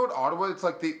just something about Ottawa. It's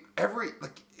like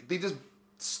they just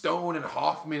Stone and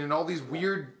Hoffman and all these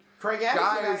weird Craig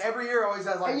Anderson, every year always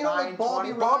has like 9,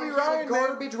 Bobby Ryan,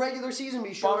 garbage regular season, but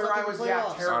he shows up in the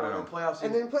playoffs. Terrible in the playoffs.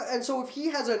 And so if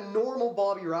he has a normal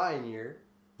Bobby Ryan year,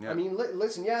 I mean,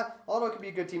 listen, Ottawa could be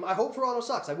a good team. I hope Toronto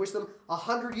sucks. I wish them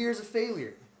 100 years of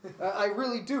failure. I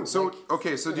really do. So do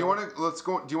you want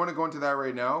to go into that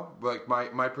right now? Like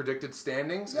my predicted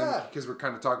standings, because we're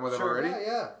kind of talking about them already.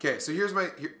 Yeah. Okay, so here's my.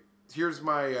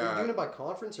 Are you doing it by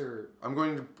conference or? I'm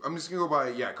just gonna go by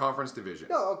conference division.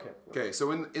 Oh, okay. Okay,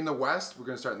 so in the West, we're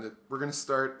gonna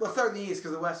start. Let's start in the East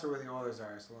because the West are where the Oilers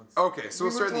are. So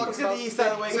we'll start in the East. The East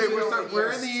out of the way.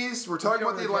 We're in the East. We're talking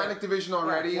about the Atlantic Division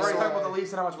already. We're talking about the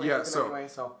Leafs and how much we anyway.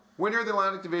 So winner of the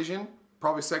Atlantic Division.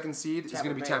 Probably second seed is going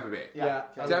to be Tampa Bay. Yeah.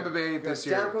 Tampa Bay this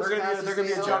year. They're going to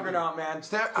be a juggernaut, man.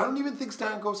 I don't even think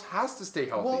Stamkos has to stay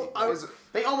healthy. Well,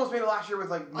 they almost made it last year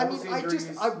with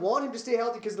injuries. I want him to stay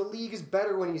healthy because the league is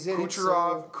better when he's in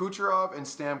Kucherov and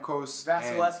Stamkos.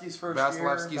 Vasilevsky's first year.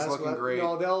 Vasilevsky's looking great.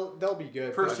 No, they'll be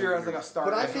good. First year as like a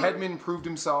starter. But I think Hedman proved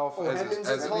himself Hedman's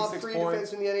a top 3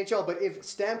 defenseman in the NHL. But if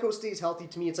Stamkos stays healthy,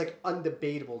 to me, it's like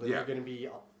undebatable that they're going to be,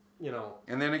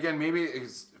 And then again, maybe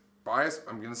it's biased.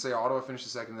 I'm going to say Ottawa finished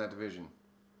second in that division.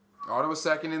 Ottawa's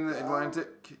second in the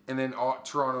Atlantic, and then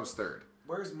Toronto's third.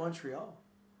 Where's Montreal?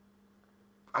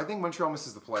 I think Montreal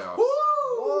misses the playoffs.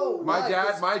 Whoa! My dad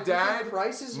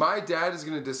is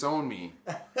going to disown me.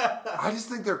 I just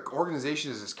think their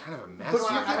organization is just kind of a mess.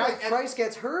 But Price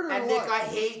gets hurt, or and what? Nick, I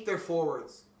hate their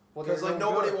forwards. Because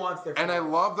nobody wants their forwards. And I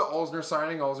love the Alzner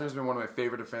signing. Alzner's been one of my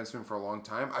favorite defensemen for a long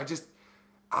time.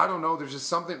 I don't know. There's just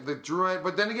something that drew it.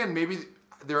 But then again, maybe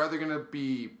they're either going to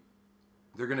be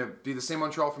the same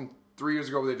Montreal from 3 years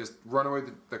ago where they just run away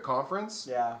the conference.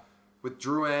 Yeah. With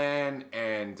Drouin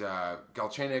and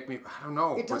Galchenyuk, I don't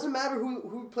know. It doesn't matter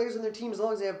who plays on their team as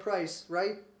long as they have Price,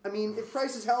 right? I mean, if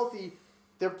Price is healthy,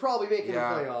 they're probably making the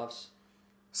playoffs.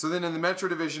 So then in the Metro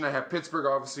Division, I have Pittsburgh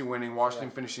obviously winning, Washington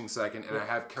finishing second, and I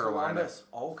have Carolina. Columbus.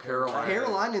 Oh,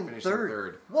 Carolina in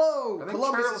third. Whoa,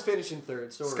 Columbus is finishing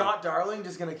third. Sorry. Scott Darling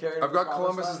just going to carry it. I've got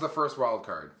Columbus as the first wild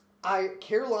card.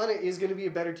 Carolina is going to be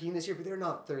a better team this year, but they're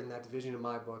not third in that division in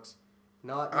my books.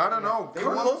 I don't know. They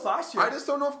were close last year. I just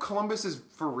don't know if Columbus is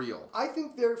for real. I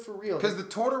think they're for real. Because the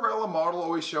Tortorella model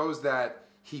always shows that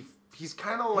he's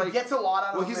kind of like... He gets a lot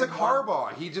out of Well, he's like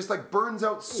Harbaugh. He just like burns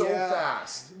out so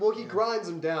fast. Well, he grinds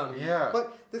them down. Yeah.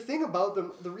 But the thing about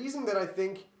them, the reason that I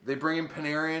think... They bring in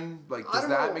Panarin. Like, does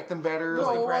that make them better?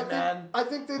 No, like, I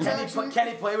think that's actually... Can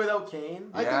he play without Kane?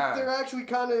 I think they're actually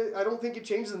kind of... I don't think it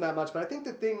changes them that much, but I think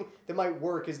the thing that might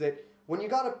work is that when you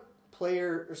got a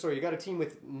team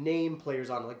with name players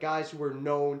on, like guys who are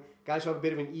known, guys who have a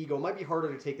bit of an ego, it might be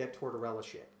harder to take that Tortorella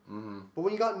shit. Mm-hmm. But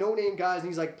when you got no-name guys and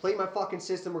he's like, play my fucking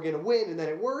system, we're going to win, and then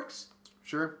it works.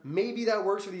 Sure. Maybe that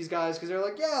works for these guys because they're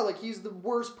like, yeah, like he's the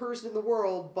worst person in the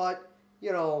world, but,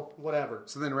 you know, whatever.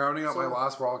 So then rounding out my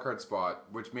last wildcard spot,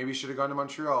 which maybe should have gone to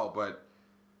Montreal, but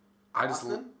I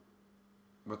Boston?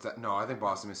 What's that? No, I think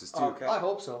Boston misses too. Okay. I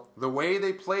hope so. The way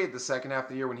they played the second half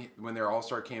of the year when their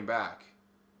All-Star came back,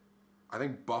 I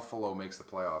think Buffalo makes the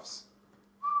playoffs.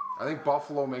 I think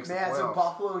Buffalo makes the playoffs. Man, so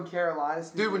Buffalo and Carolina.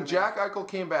 Dude, when Jack Eichel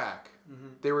came back,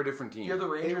 they were a different team. You're the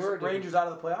Rangers out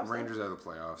of the playoffs? Rangers out of the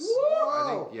playoffs. Whoa! I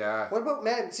think, yeah. What about,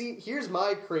 man, see, here's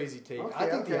my crazy take. I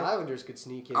think the Islanders could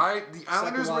sneak in. The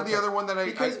Islanders were the other one that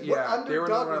because they were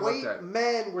the one I looked at.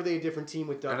 Man, were they a different team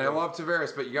with Doug And I love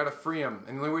Tavares, but you got to free him.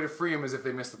 And the only way to free him is if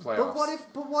they miss the playoffs.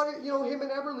 But what if, you know, him and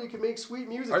Eberle could make sweet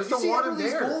music. I just don't want him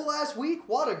there. Goal last week?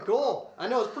 What a goal. I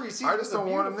know, it's pretty serious. I just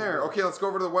don't want him there. Okay, let's go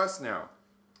over to the West now.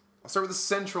 I'll start with the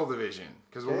Central Division,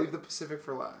 because we'll leave the Pacific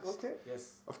for last. Okay.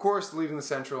 Yes. Of course, leading the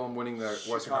Central and winning the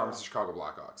Western Conference, the Chicago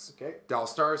Blackhawks. Okay.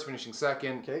 Dallas Stars finishing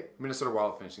second. Okay. Minnesota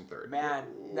Wild finishing third. Man,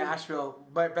 Nashville,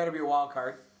 but better be a wild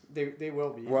card. They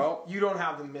will be. Well, you don't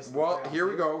have them missing. Well, here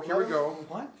we go.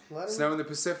 What? So now in the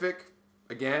Pacific,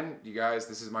 again, you guys,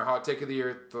 this is my hot take of the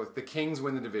year. The Kings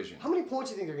win the division. How many points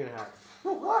do you think they're going to have?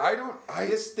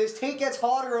 This take gets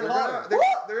hotter and hotter.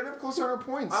 They're gonna have close to 100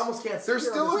 points. I almost can't see. They're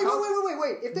still wait.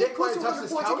 If they close to 100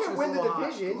 points, they can't win the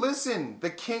division. Listen, I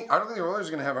don't think the Oilers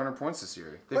are gonna have 100 points this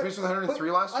year. They finished with 103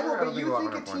 last year. I don't think you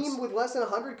think a team with less than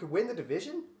 100 could win the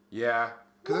division? Yeah,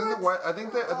 because I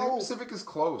think the Pacific is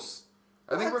close.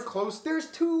 I think we're close. There's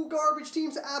two garbage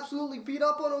teams to absolutely beat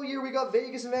up on all year. We got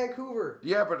Vegas and Vancouver.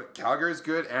 Yeah, but Calgary's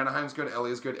good, Anaheim's good,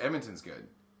 LA's good, Edmonton's good.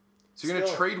 So you're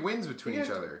going to trade wins between each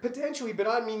other. Potentially, but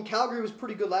I mean, Calgary was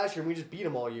pretty good last year, and we just beat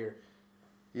them all year.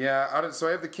 Yeah, so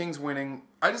I have the Kings winning.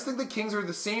 I just think the Kings are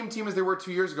the same team as they were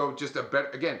 2 years ago, just a better,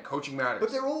 again, coaching matters.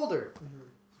 But they're older.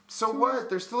 So what?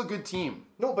 They're still a good team.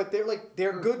 No, but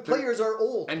their good players are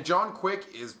old. And John Quick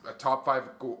is a top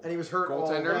 5 goaltender. And he was hurt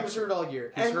goaltender. He was hurt all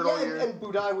year. He's hurt all year. And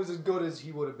Budai was as good as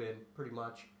he would have been, pretty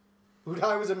much.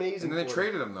 Budai was amazing. And then they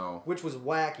traded him though, which was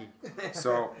wacky.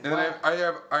 So and then I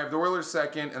have the Oilers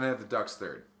second, and then I have the Ducks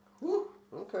third. Woo.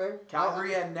 Okay.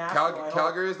 Calgary and Nashville.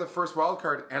 Calgary is the first wild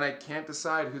card, and I can't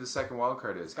decide who the second wild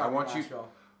card is. I want you.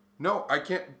 No, I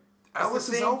can't. Alice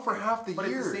is out for half the year. But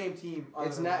it's the same team.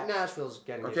 It's Nashville's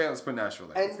getting it. Okay, let's put Nashville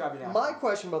there. And my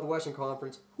question about the Western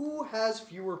Conference: who has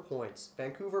fewer points,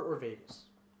 Vancouver or Vegas?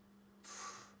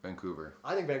 Vancouver.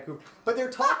 I think Vancouver. But their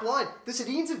top line, the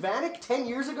Sedins and Vanek 10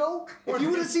 years ago, if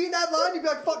you would have seen that line, you'd be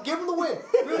like, fuck, give them the win.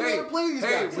 We don't play these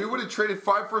guys. We would have traded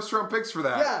 5 first-round picks for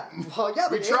that. Yeah,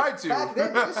 but we tried to. Back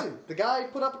then, listen, the guy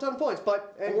put up a ton of points,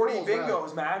 but 40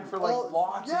 bingos, man, for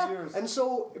lots of years. And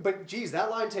so, but geez, that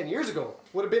line 10 years ago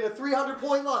would have been a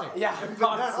 300-point line. Yeah,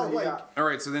 honestly, All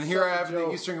right, so then here I have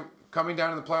the Eastern coming down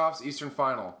in the playoffs, Eastern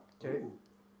Final. Okay.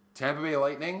 Tampa Bay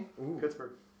Lightning.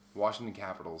 Pittsburgh. Washington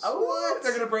Capitals. Oh, what?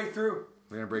 They're going to break through.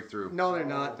 They're going to break through. No, they're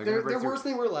not. They're worse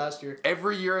than they were last year.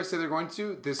 Every year I say they're going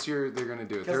to. This year they're going to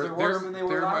do it. They're worse than they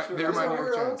were last year. They're my New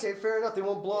York Giants. Okay, fair enough. They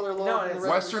won't blow their load. No,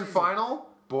 Western Final,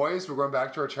 boys, we're going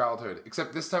back to our childhood.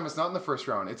 Except this time it's not in the first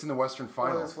round. It's in the Western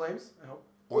Final. Oilers Flames? I hope.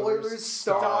 Oilers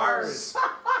Stars.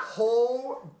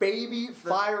 Whole baby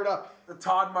fired up. The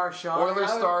Todd Marchand.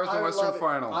 Oilers Stars in the Western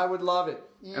Final. I would love it.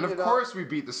 And of course we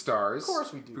beat the Stars. Of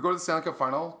course we do. We go to the Stanley Cup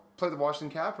Final, play the Washington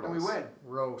Capitals. And we win.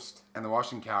 Roast. And the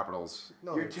Washington Capitals.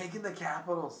 No, you're taking the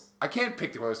Capitals. I can't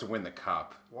pick the Oilers to win the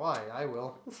Cup. Why? I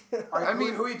will. Who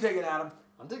are you taking, Adam?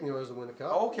 I'm taking the Oilers to win the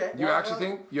cup. Okay. You actually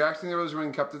think the Oilers win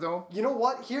the cup though? You know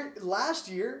what? Last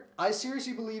year, I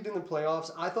seriously believed in the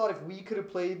playoffs. I thought if we could have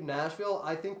played Nashville,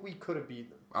 I think we could have beat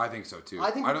them. I think so too.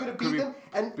 I think we could have beat them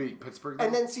and beat Pittsburgh.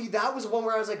 And then see, that was one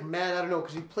where I was like, man, I don't know,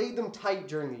 because we played them tight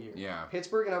during the year. Yeah.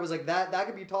 Pittsburgh, and I was like, that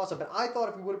could be a toss up. And I thought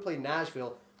if we would have played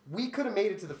Nashville, we could have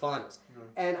made it to the finals.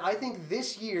 And I think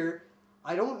this year,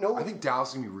 I don't know. I think Dallas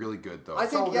is gonna be really good though. I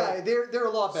think they're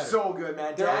a lot better. So good,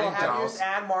 man. Dan Hamhuis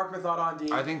and Mark Method on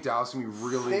D. I think Dallas is gonna be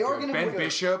really They are good. gonna Ben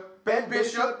Bishop. Ben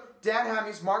Bishop, Dan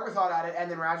Hamhuis, Mark Method at it,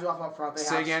 and then Radulov up front. They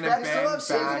Sagan have and Ben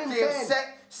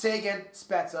back. Sagan,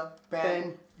 Spezza,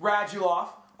 Ben, Radulov,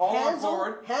 all on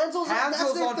forward. Hansel's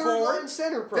that's their on third forward. line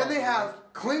center. Then they have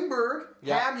Klingberg,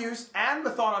 Hamhuis, and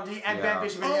Method on D, and Ben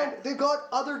Bishop. And they've got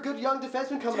other good young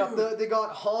defensemen coming up. They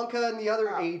got Honka and the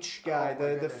other H guy,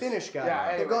 the Finnish guy.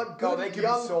 Yeah, they've got good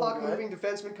young puck-moving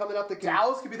defensemen coming up that can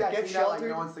Dallas could be that get team sheltered. that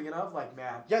no one's thinking of. Like,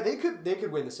 man. Yeah, they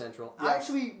could win the Central. Yes. I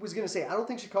actually was going to say, I don't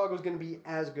think Chicago's going to be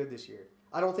as good this year.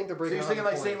 I don't think they're breaking. So you're thinking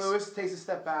like St. Louis takes a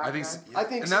step back. I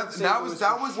think. And that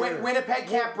was Winnipeg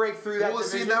can't break through that. Well,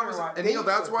 see, that was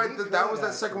that's why that was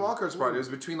that second wildcard spot. It was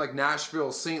between like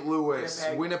Nashville, St. Louis,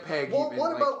 Winnipeg. Well, even,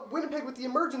 what about Winnipeg with the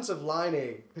emergence of Line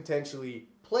A potentially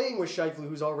playing with Scheifele,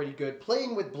 who's already good,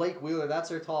 playing with Blake Wheeler? That's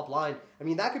their top line. I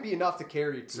mean, that could be enough to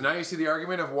carry a team. So now you see the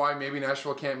argument of why maybe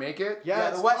Nashville can't make it.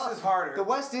 Yeah, the West is harder. The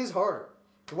West is harder.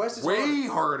 The West is way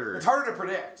harder. It's harder to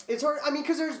predict. It's hard. I mean,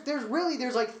 because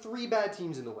there's like 3 bad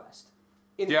teams in the West.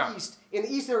 In the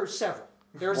East, there are several.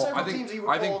 There are several teams that you would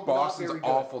call I think Boston's not very good.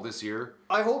 awful this year.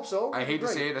 I hope so. I hate to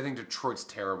say it. I think Detroit's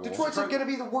terrible. Detroit's going to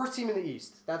be the worst team in the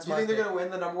East. That's Do you think they're going to win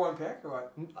the number 1 pick or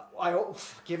what? I hope.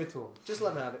 Give it to them. Just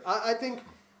let them have it. I think.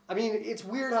 I mean, it's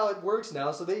weird how it works now.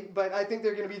 But I think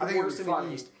they're going to be the worst in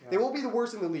the East. Yeah. They won't be the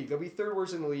worst in the league. They'll be 3rd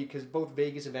worst in the league because both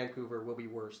Vegas and Vancouver will be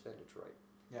worse than Detroit.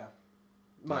 Yeah.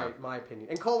 My opinion.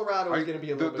 And Colorado is going to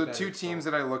be a little bit better. The 2 teams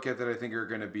that I look at that I think are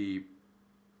going to be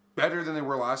better than they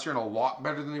were last year and a lot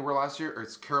better than they were last year,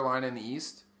 it's Carolina in the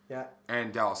East,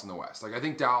 and Dallas in the West. Like I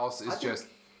think Dallas is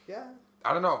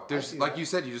I don't know. There's like you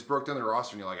said, you just broke down the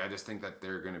roster and you're like, I just think that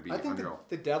they're going to be. I think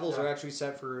the Devils are actually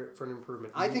set for an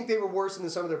improvement. I think they were worse than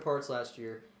the sum of their parts last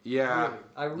year. Yeah, really.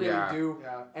 I really do.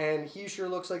 Yeah. And he sure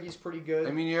looks like he's pretty good.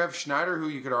 I mean, you have Schneider, who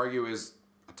you could argue is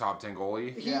a top 10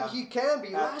 goalie. He can be.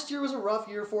 Last year was a rough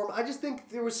year for him. I just think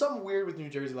there was something weird with New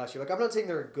Jersey last year. Like I'm not saying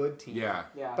they're a good team. Yeah.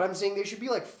 But I'm saying they should be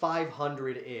like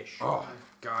 500-ish. Oh,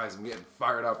 guys, I'm getting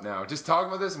fired up now. Just talking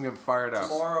about this, I'm getting fired up.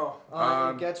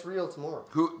 Tomorrow. It gets real tomorrow.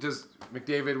 Who does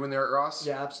McDavid win there at Ross?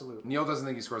 Yeah, absolutely. Neil doesn't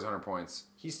think he scores 100 points.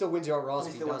 He still wins you at Ross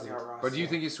if he doesn't. But do you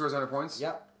think he scores 100 points?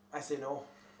 Yep. I say no.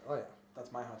 Oh yeah. That's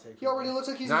my hot take. He already looks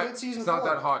like he's in mid-season form. It's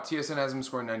not that hot. TSN has him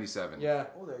scoring 97. Yeah.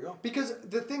 Oh, there you go. Because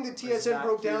the thing that TSN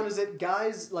broke down is that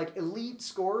guys, like elite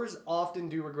scorers, often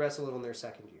do regress a little in their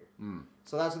second year.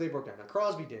 So that's what they broke down. Now,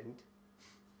 Crosby didn't.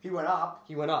 He went up.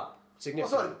 Significantly. Well,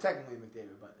 so technically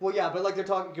McDavid, but... Well, yeah, but like they're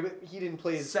talking... He didn't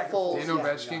play his full... Didn't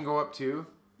Ovechkin go up too?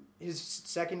 His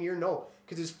second year, no.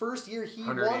 Because his first year, he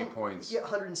 108 points. He had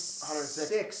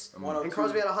 106. 102. And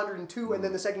Crosby had 102, and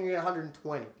then the second year he had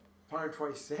 120.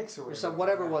 126 or whatever.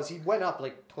 Whatever it was. He went up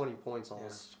like 20 points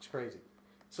almost. Yeah. It's crazy.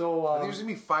 So I think there's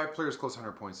going to be 5 players close to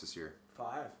 100 points this year. 5.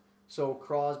 So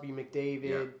Crosby,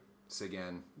 McDavid...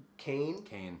 Sagan.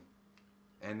 Kane.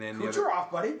 And then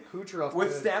Kucherov, buddy. Kucherov.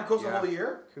 With Stamkos the whole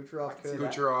year. Kucherov.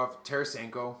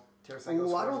 Tarasenko.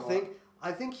 Oh,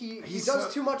 I think he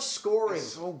does too much scoring.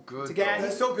 He's so good.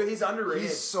 He's so good. He's underrated. He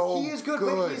is good.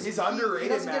 But he's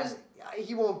underrated, man.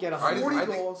 He won't get 140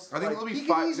 goals. I think there'll be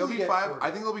 5. There'll be 5. I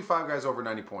think there'll be 5 guys over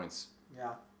 90 points. Yeah.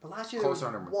 But last year there was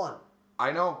 1.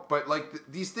 I know, but like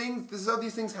these things, this is how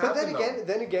these things happen. But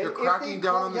then again, they're cracking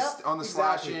down on the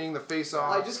slashing, the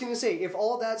face-off. I was just gonna say, if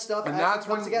all that stuff and that's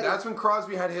when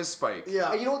Crosby had his spike.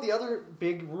 Yeah. You know what? The other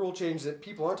big rule change that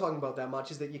people aren't talking about that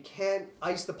much is that you can't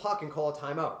ice the puck and call a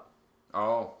timeout.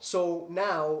 Oh. So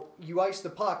now you ice the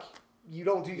puck, you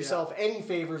don't do yourself any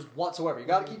favors whatsoever. You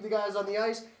got to keep the guys on the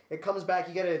ice. It comes back,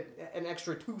 you get an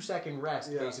extra 2-second rest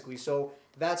basically. So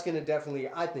that's going to definitely,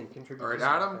 I think, contribute. All right,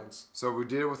 Adam. Offense. So we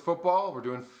did it with football. We're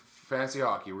doing fantasy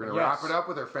hockey. We're going to wrap it up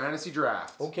with our fantasy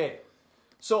draft. Okay.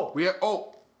 So we have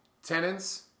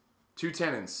tenants, 2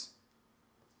 tenants.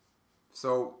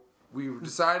 So we were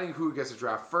deciding who gets to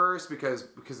draft first because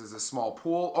it's a small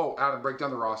pool. Oh, Adam, break down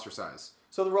the roster size.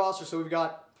 So the roster. So we've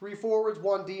got 3 forwards,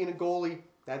 1 D, and a goalie.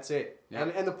 That's it.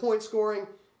 Yep. And the point scoring,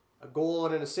 a goal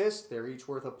and an assist, they're each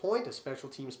worth a point. A special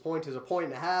teams point is a point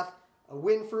and a half. A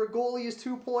win for a goalie is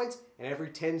 2 points, and every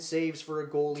 10 saves for a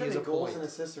goalie is a point. Goals and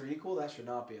assists are equal? That should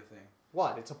not be a thing.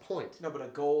 What? It's a point. No, but a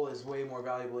goal is way more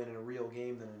valuable in a real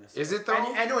game than an assist. Is it though?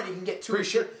 I know, and you can get two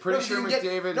assists. Pretty sure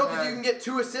McDavid. No, because you can get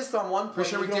 2 assists on one play.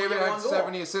 Pretty sure McDavid had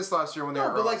 70 assists last year when they were.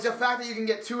 No, but like the fact that you can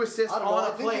get 2 assists on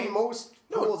a play. I think in most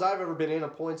goals I've ever been in, a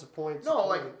point's a point. No,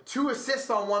 like 2 assists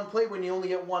on one play when you only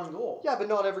get 1 goal. Yeah, but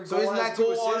not every goal. So isn't that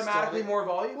goal automatically more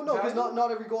valuable? Well, no, because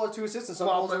not every goal has 2 assists, and some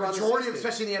goals are unassisted. Majority,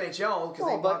 especially in the NHL, because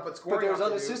they want to put scoring. But there's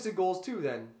unassisted goals too,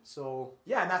 then. So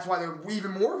yeah, and that's why they're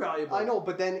even more valuable. I know,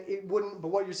 but then it wouldn't. But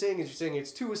what you're saying is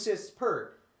it's 2 assists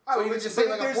per. I would even just say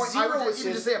like a point. I would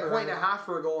even just say a point and a half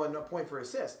for a goal and a point for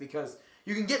assist, because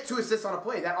you can get 2 assists on a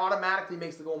play. That automatically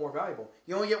makes the goal more valuable.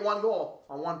 You only get 1 goal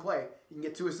on one play. You can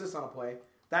get 2 assists on a play.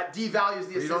 That devalues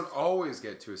the assist. You don't always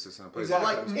get 2 assists on a play.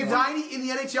 Exactly. Like 90 in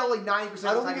the NHL, like 90%.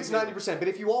 I don't think it's 90%, but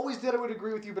if you always did, I would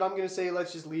agree with you. But I'm going to say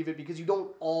let's just leave it because you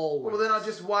don't always. Well, then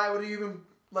why would you even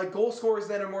like goal scorers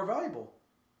then are more valuable?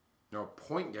 No,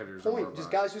 point getters. Just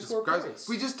guys who score points.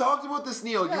 We just talked about this,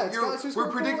 Neil. Yeah,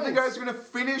 we're predicting the guys are going to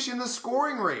finish in the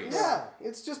scoring race. Yeah,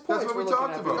 it's just points. That's what we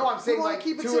talked about. No, I'm saying we want to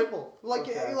keep it simple. Like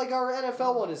our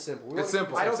NFL one is simple. It's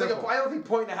simple. I don't think a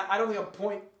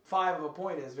 0.5 of a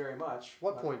point is very much.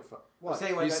 What 0.5? What? I'm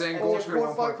saying like he's saying goals for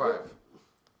 1.5.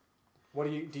 What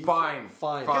do you? Fine.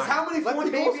 Because how many Let 40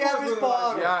 the goal baby have his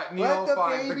bottle. Yeah, Neil,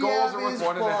 fine. The goals are worth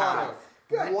 1.5.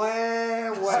 Good.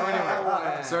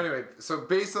 So anyway,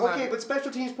 based on that. Okay, but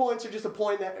special teams points are just a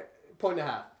point and a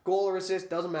half. Goal or assist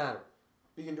doesn't matter.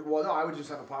 You can well, no, I would just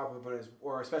have a power play point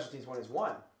or a special teams point is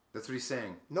 1. That's what he's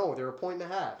saying. No, they're a point and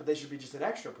a half. But they should be just an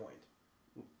extra point.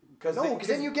 Because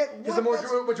then you get because the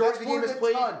majority of the game is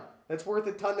played. That's worth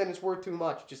a ton. Then it's worth too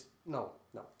much. Just no.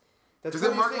 Because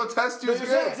then Mark Letestu is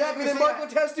good. Exactly. Then Mark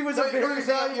Letestu is a very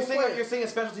valuable player. You're saying a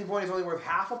special team point is only worth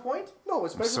half a point? No, a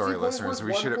special team point is worth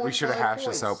 1.5 we should have hashed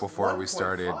this out before we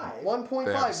started.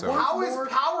 1.5. How is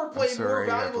power play more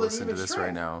valuable than even this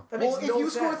right now. Well, if you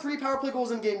score 3 power play goals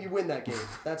in a game, you win that game.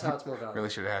 That's how it's more valuable. Really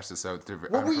should have hashed this out.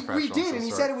 Well, we did, and he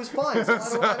said it was fine.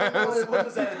 So I don't know. What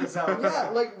does edit this out?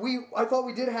 Yeah, I thought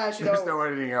we did hash it out. There's no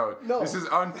editing out. No. This is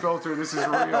unfiltered. This is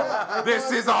real.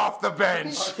 This is off the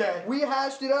bench. Okay. We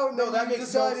hashed it out, and then that you makes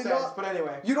decided no sense. But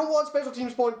anyway, you don't want special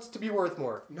teams points to be worth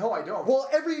more. No, I don't. Well,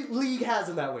 every league has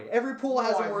them that way. Every pool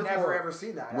has them worth more. I've never ever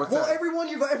seen that. What's Well, that? everyone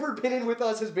you've ever been in with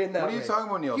us has been that way. What are you talking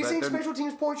about, Neil? He's saying special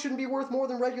teams points shouldn't be worth more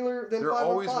than regular than They're 5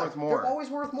 always on 5. worth more. They're always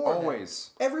worth more.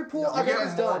 Always. Every pool I've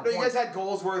ever done. No, you guys had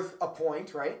goals worth a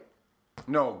point, right?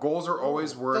 No, goals are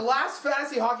always worth. The last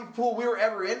fantasy hockey pool we were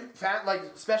ever in,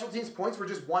 special teams points were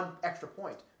just 1 extra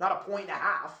point, not a point and a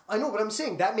half. I know, but I'm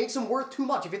saying that makes them worth too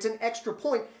much. If it's an extra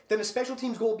point, then a special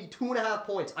teams goal would be 2.5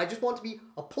 points. I just want it to be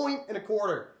a point and a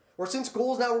quarter. Or since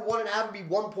goals now are 1.5, it'd be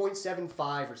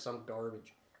 1.75 or some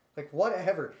garbage. Like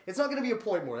whatever. It's not going to be a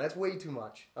point more. That's way too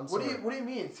much. I'm sorry. What do you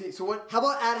mean? So what? How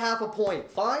about add half a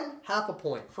point? Fine, half a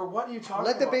point. For what are you talking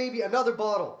Let about? the baby another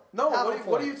bottle. No,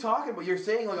 what are you talking about? You're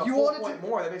saying like a full point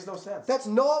more. That makes no sense. That's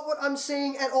not what I'm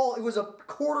saying at all. It was a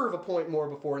quarter of a point more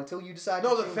before until you decided.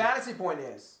 No, to the change fantasy point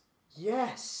is.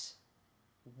 Yes.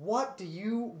 What do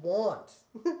you want?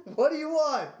 What do you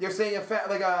want? You're saying a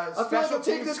special teams.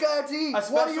 Take this guy to eat.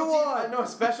 What do you want? No, a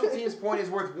special teams point is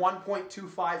worth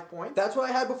 1.25 points. That's what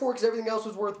I had before because everything else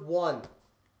was worth 1.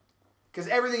 Because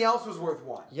everything else was worth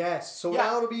 1. Yes. So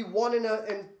now it'll be 1 and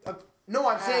a No,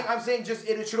 I'm saying just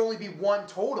it should only be 1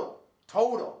 total.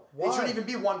 Why? It shouldn't even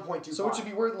be 1.25. So it should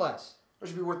be worth less. It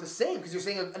should be worth the same because you're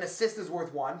saying an assist is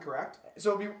worth 1, correct?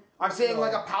 So it'd be. I'm saying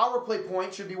like a power play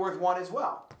point should be worth 1 as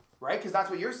well. Right? Because that's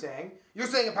what you're saying. You're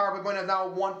saying a power play point is now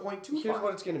 1.25. Here's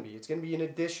what it's going to be. It's going to be an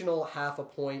additional half a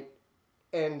point.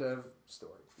 End of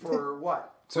story. For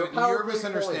what? So For power you're play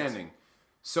misunderstanding. points.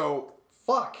 So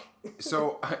Fuck.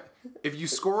 So if you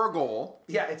score a goal,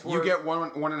 it's worth, you get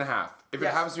 1.5. If it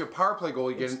happens to be a power play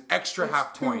goal, you get an extra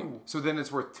half point. So then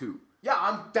it's worth 2. Yeah,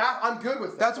 I'm good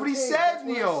with that. That's what he said,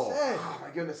 Neil. Oh my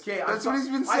goodness, okay. That's what he's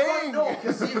been saying. No,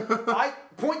 because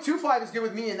 0.25 is good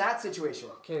with me in that situation.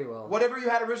 Okay, well. Whatever you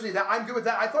had originally, I'm good with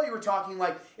that. I thought you were talking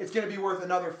like it's going to be worth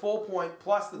another full point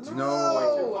plus the 2.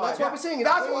 No, that's what I was saying.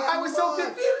 That's why I was so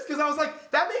confused because I was like,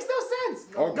 that makes no sense.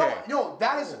 Okay. No,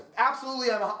 that is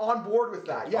absolutely, I'm on board with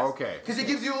that. Yes. Okay. Because it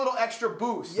gives you a little extra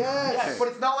boost. Yes. But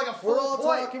it's not like a full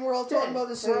point. We're all talking about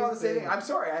the same thing. I'm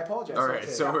sorry. I apologize. All right.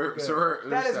 So we're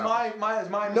that is my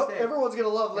mistake. No, everyone's gonna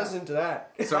love listening to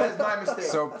that. So that is my mistake.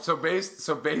 So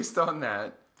based on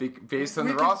that, based on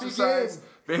the roster size,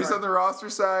 on the roster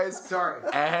size,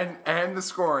 and the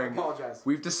scoring,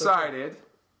 we've decided,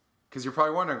 because you're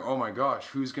probably wondering, oh my gosh,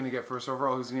 who's gonna get first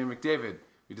overall? Who's gonna get McDavid?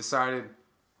 We decided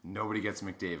nobody gets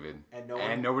McDavid,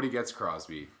 and nobody gets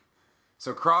Crosby.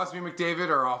 So Crosby and McDavid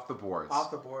are off the boards. Off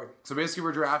the board. So basically,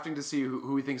 we're drafting to see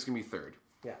who we think is gonna be third.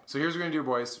 Yeah. So here's what we're going to do,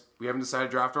 boys. We haven't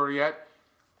decided draft order yet.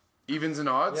 Evens and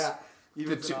odds. Yeah.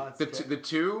 The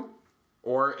two,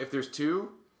 or if there's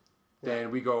two,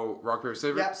 then we go rock, paper,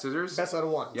 scissors. Best out of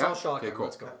one. It's all shotgun. Okay, cool.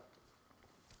 Let's go.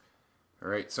 All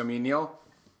right, so me and Neil.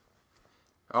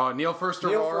 Oh, Neil first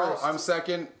overall. I'm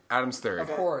second. Adam's third. Of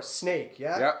course. Snake,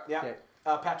 yeah? Yep. Yeah. Okay.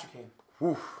 Patrick Kane.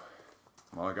 Whew.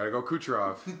 Well, I gotta go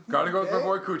Kucherov. Gotta go with my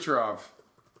boy Kucherov.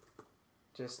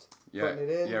 Just Yeah, putting it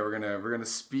in. yeah, we're gonna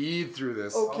speed through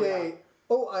this. Okay.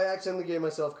 Oh, I accidentally gave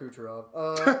myself Kucherov.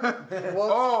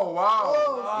 Oh wow!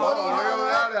 funny Look how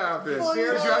at that happen. funny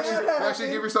Did how you that actually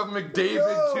give yourself a McDavid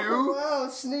Oh, too? wow,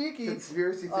 sneaky.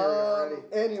 Conspiracy theory already.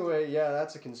 Anyway, yeah,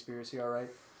 that's a conspiracy, alright.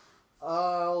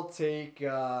 I'll take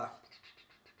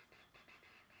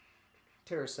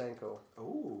Tarasenko.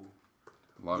 Ooh.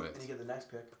 Love it. And you get the next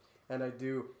pick. And I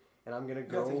do. And I'm gonna You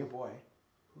gotta take your go. boy.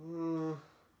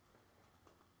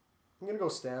 I'm gonna go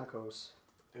Stamkos.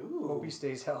 Ooh. Hope he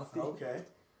stays healthy. Okay.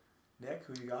 Nick,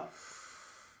 who you got?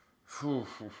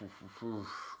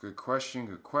 Good question.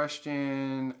 Good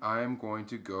question. I'm going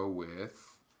to go with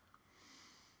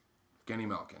Evgeny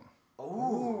Malkin.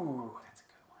 Ooh. That's a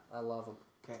good one. I love him.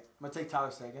 Okay. I'm gonna take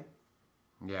Tyler Seguin.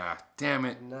 Yeah, damn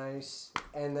it. Nice.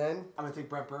 And then, I'm gonna take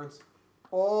Brent Burns.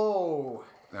 oh.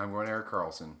 Now I'm going Eric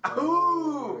Carlson.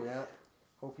 Ooh. Yeah.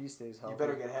 Hope he stays healthy. You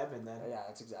better get heaven then. Yeah,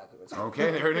 that's exactly what's Okay,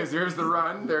 there it is. There's the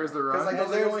run. There's the Because run. like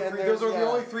those are the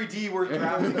only three D word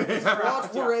drafts.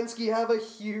 Watch Werenski have a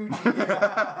huge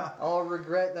year. I'll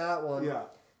regret that one. Yeah.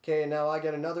 Okay, now I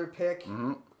get another pick,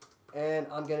 and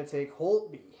I'm going to take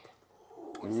Holtby.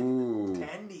 Ooh.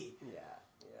 Dandy. Yeah.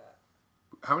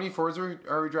 How many forwards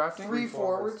are we drafting? 3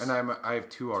 forwards. And I have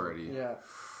 2 already. Yeah.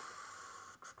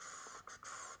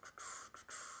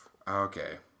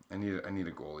 Okay. I need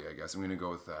a goalie, I guess. I'm going to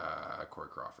go with Corey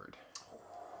Crawford.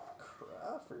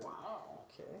 Crawford. Wow.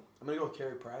 Okay. I'm gonna go with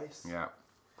Carey Price. Yeah.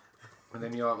 And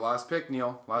then you'll have last pick,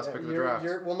 Neil. Last pick of the draft.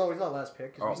 Well, no, he's not last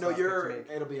pick. Oh. He's No, last you're. pick to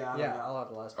make. It'll be Adam. Yeah, I'll have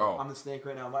the last pick. Oh. I'm the snake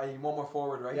right now. I need one more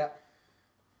forward, right? Yeah.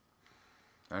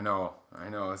 I know.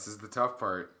 This is the tough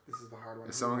part. This is the hard one.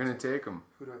 Is someone going to take him?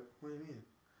 Who do I? What do you mean?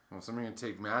 Well, someone going to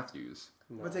take Matthews.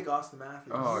 I'm gonna take Austin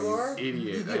Matthews. Oh, You are? you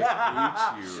idiot.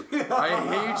 I hate you.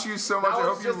 I hate you so much. I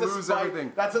hope you lose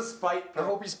everything. That's a spite. I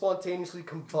hope he spontaneously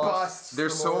combusts.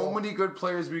 There's from so all- many good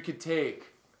players we could take.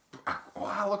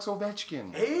 Oh, Alex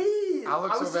Ovechkin. Hey,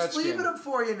 Alex I was just Ovechkin. leaving him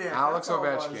for you, Nick. Alex That's all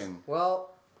it was. Ovechkin.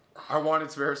 Well, I wanted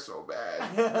Tavares so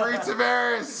bad. Bring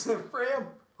Tavares. For him.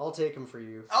 I'll take him for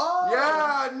you. Oh.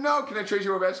 Yeah, no. Can I trade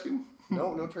you Ovechkin?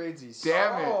 No tradesies.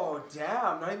 Damn it. Oh,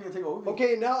 damn. Not even gonna take Ovi.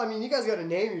 Okay, now, I mean, you guys got to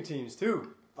name your teams,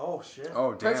 too. Oh, shit.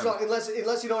 Oh, damn. Pressure on, unless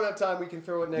you don't have time, we can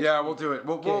throw it next Yeah, week. we'll do it.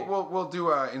 We'll do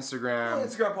Instagram.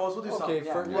 Instagram post. We'll do something. Okay,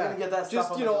 Yeah. for, We're gonna get that just,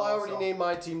 stuff on you the know, bill, I already so. named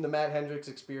my team the Matt Hendricks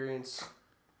Experience.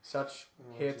 Such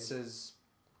hits as...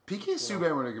 PK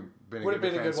Subban would have been a Would have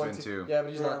good been a good one, defenseman, too. too. Yeah,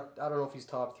 but he's not... I don't know if he's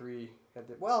top 3.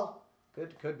 Well,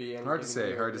 could be. any Hard to given say,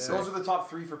 year. hard to say. Those are the top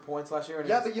 3 for points last year. And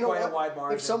Yeah, it's but you know quite what? a wide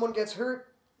margin. If someone gets hurt,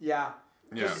 Yeah.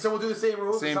 Yeah. So we'll do the same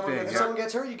rules. Same if someone thing, Gets if yeah. someone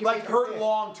gets hurt, you can Like make your hurt pick.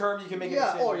 long term, you can make a Yeah,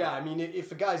 decision. oh yeah. I mean, if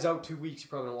a guy's out 2 weeks, you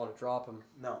probably don't want to drop him.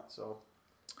 No. So,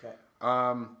 Okay.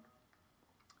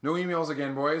 No emails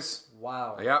again, boys.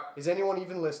 wow. Yep. Is anyone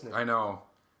even listening? I know.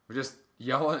 We're just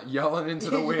yelling into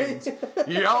the wind.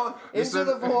 Yelling Into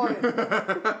the void.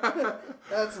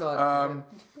 That's not good.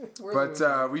 We're doing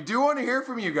But we do want to hear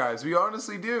from you guys. We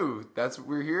honestly do.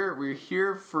 We're here. We're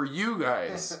here for you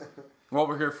guys. Well,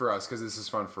 we're here for us because this is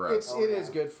fun for us. it is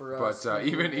good for us. But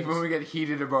even when we get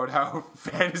heated about how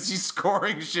fantasy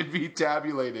scoring should be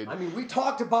tabulated. I mean, we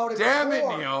talked about it Damn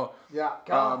before. it, Neil. Yeah.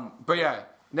 But yeah,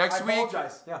 next I week.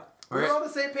 apologize. Yeah. Okay. We're on the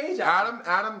same page. actually.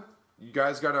 Adam, you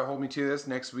guys got to hold me to this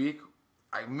next week.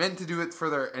 I meant to do it for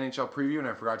the NHL preview and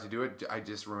I forgot to do it. I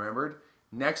just remembered.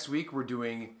 Next week we're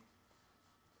doing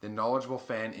the Knowledgeable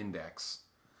Fan Index.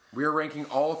 We are ranking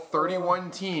all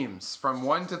 31 teams from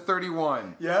 1 to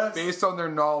 31 Yes. based on their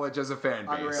knowledge as a fan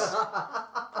base.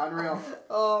 Unreal.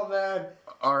 Oh man.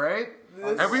 All right?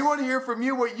 And we want to hear from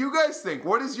you what you guys think.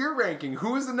 What is your ranking?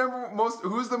 Who's the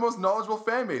most knowledgeable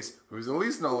fan base? Who's the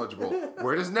least knowledgeable?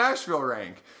 Where does Nashville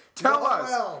rank? Tell us.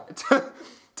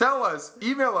 Tell us.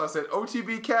 Email us at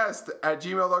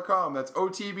otbcast@gmail.com. That's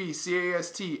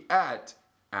otbcast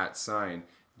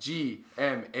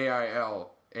 @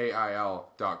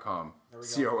 gmail.com. Com.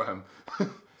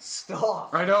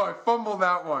 Stop. I know, I fumbled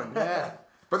that one. Yeah.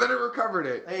 But then I recovered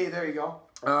it. Hey, there you go.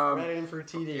 Ran it in for a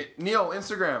TD. Neil,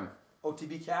 Instagram.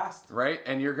 OTB Cast. Right?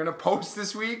 And you're going to post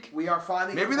this week? We are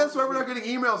finally. Maybe that's why we're not getting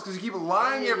emails, because you keep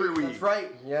lying every week. That's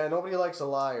right. Yeah, nobody likes a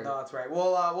liar. No, that's right.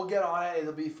 We'll get on it.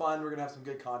 It'll be fun. We're going to have some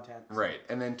good content. So. Right.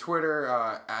 And then Twitter,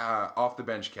 Off the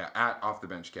Bench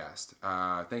Cast.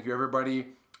 Thank you, everybody.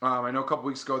 I know a couple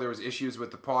weeks ago there was issues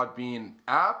with the Podbean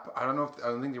app. I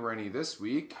don't think there were any this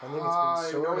week. I think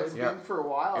it's been sorted. It's been for a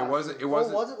while. It wasn't.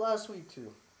 Was it last week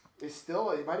too? It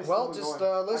might have well, still just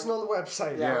going. listen on the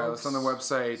website. Yeah, listen on the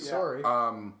website. Sorry.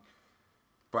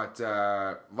 But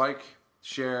like,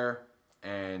 share,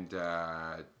 and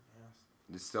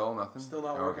it's still nothing. Still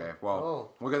not working. Okay,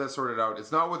 well, we'll get that sorted out.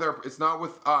 It's not with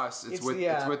us. It's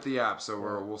with the app. So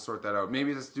we'll sort that out.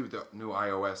 Maybe let's do the new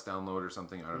iOS download or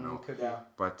something. I don't know. Could be.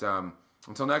 But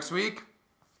until next week,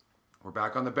 we're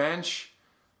back on the bench.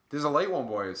 This is a late one,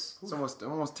 boys. It's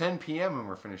almost 10 p.m. when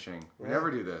we're finishing. We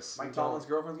never do this. Mike Tomlin's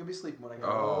girlfriend's gonna be sleeping when I get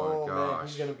home. Oh gosh, man,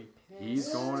 he's gonna be pissed. He's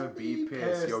gonna be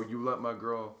pissed. Yo, you let my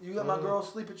girl. You let my girl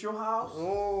sleep at your house?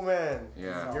 Oh man.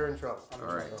 Yeah. You're in trouble.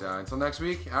 All right. Until next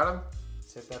week, Adam.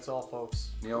 That's it. That's all,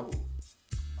 folks. Neil.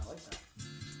 I like that.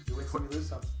 You win some, you lose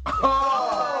some.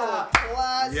 Oh,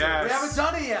 classic. yes. We haven't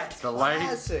done it yet. The light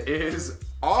is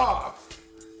off.